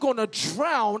life, you're going to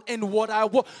drown in what I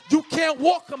walk. You can't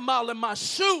walk a mile in my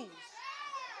shoes.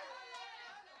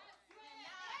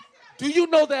 Do you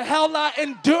know the hell I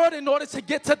endured in order to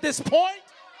get to this point?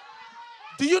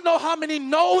 Do you know how many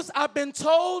no's I've been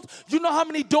told? You know how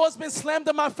many doors been slammed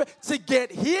in my face to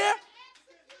get here?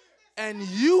 And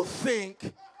you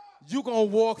think you're going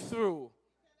to walk through.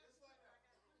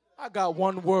 I got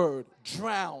one word: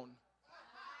 drown.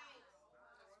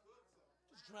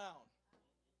 Just drown.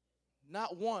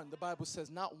 Not one, the Bible says,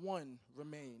 not one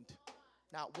remained.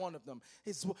 Not one of them.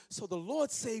 So the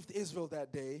Lord saved Israel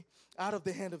that day out of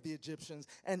the hand of the Egyptians,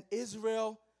 and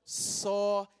Israel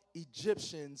saw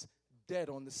Egyptians dead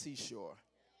on the seashore.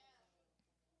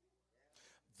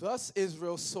 Thus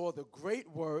Israel saw the great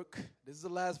work, this is the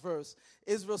last verse,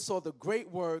 Israel saw the great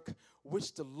work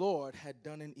which the Lord had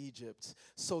done in Egypt.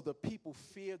 So the people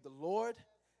feared the Lord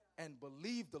and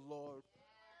believed the Lord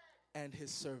and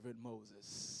his servant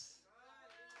Moses.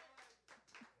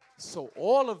 So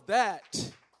all of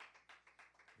that,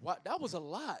 that was a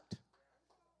lot.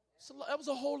 That was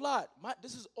a whole lot.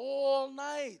 This is all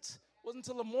night. It wasn't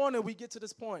until the morning we get to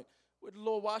this point where the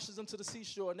Lord washes them to the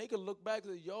seashore, and they can look back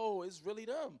and say, yo, it's really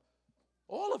them.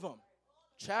 All of them.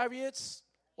 Chariots,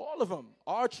 all of them.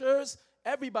 Archers,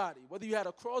 everybody. Whether you had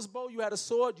a crossbow, you had a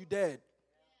sword, you dead.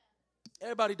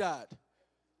 Everybody died.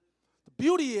 The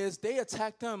beauty is they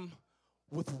attacked them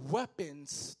with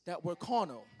weapons that were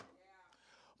carnal.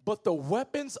 But the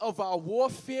weapons of our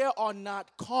warfare are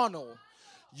not carnal.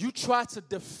 You try to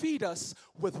defeat us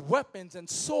with weapons and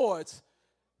swords.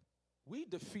 We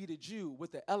defeated you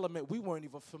with the element we weren't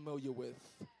even familiar with.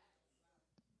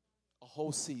 A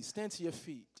whole sea. Stand to your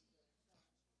feet.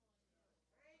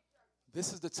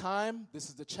 This is the time. This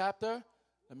is the chapter.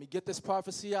 Let me get this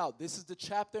prophecy out. This is the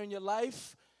chapter in your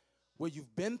life where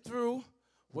you've been through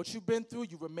what you've been through.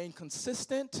 You remain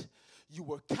consistent. You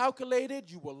were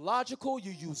calculated, you were logical,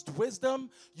 you used wisdom,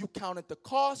 you counted the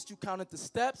cost, you counted the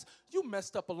steps. You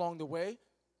messed up along the way,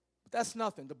 but that's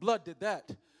nothing. The blood did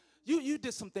that. You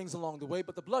did some things along the way,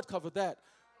 but the blood covered that.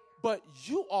 But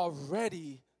you are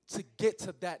ready to get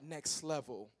to that next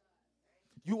level.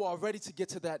 You are ready to get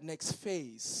to that next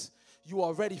phase. You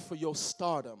are ready for your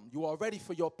stardom. You are ready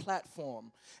for your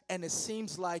platform. And it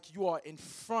seems like you are in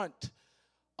front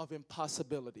of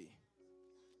impossibility.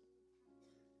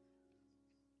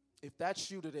 If that's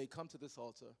you today, come to this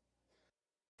altar.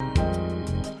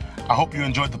 I hope you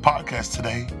enjoyed the podcast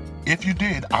today. If you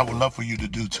did, I would love for you to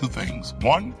do two things.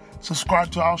 One,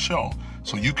 subscribe to our show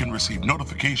so you can receive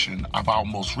notification of our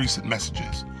most recent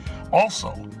messages.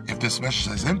 Also, if this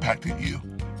message has impacted you,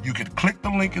 you can click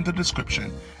the link in the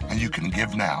description and you can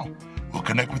give now. We'll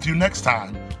connect with you next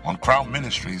time on Crown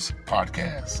Ministries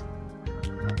Podcast.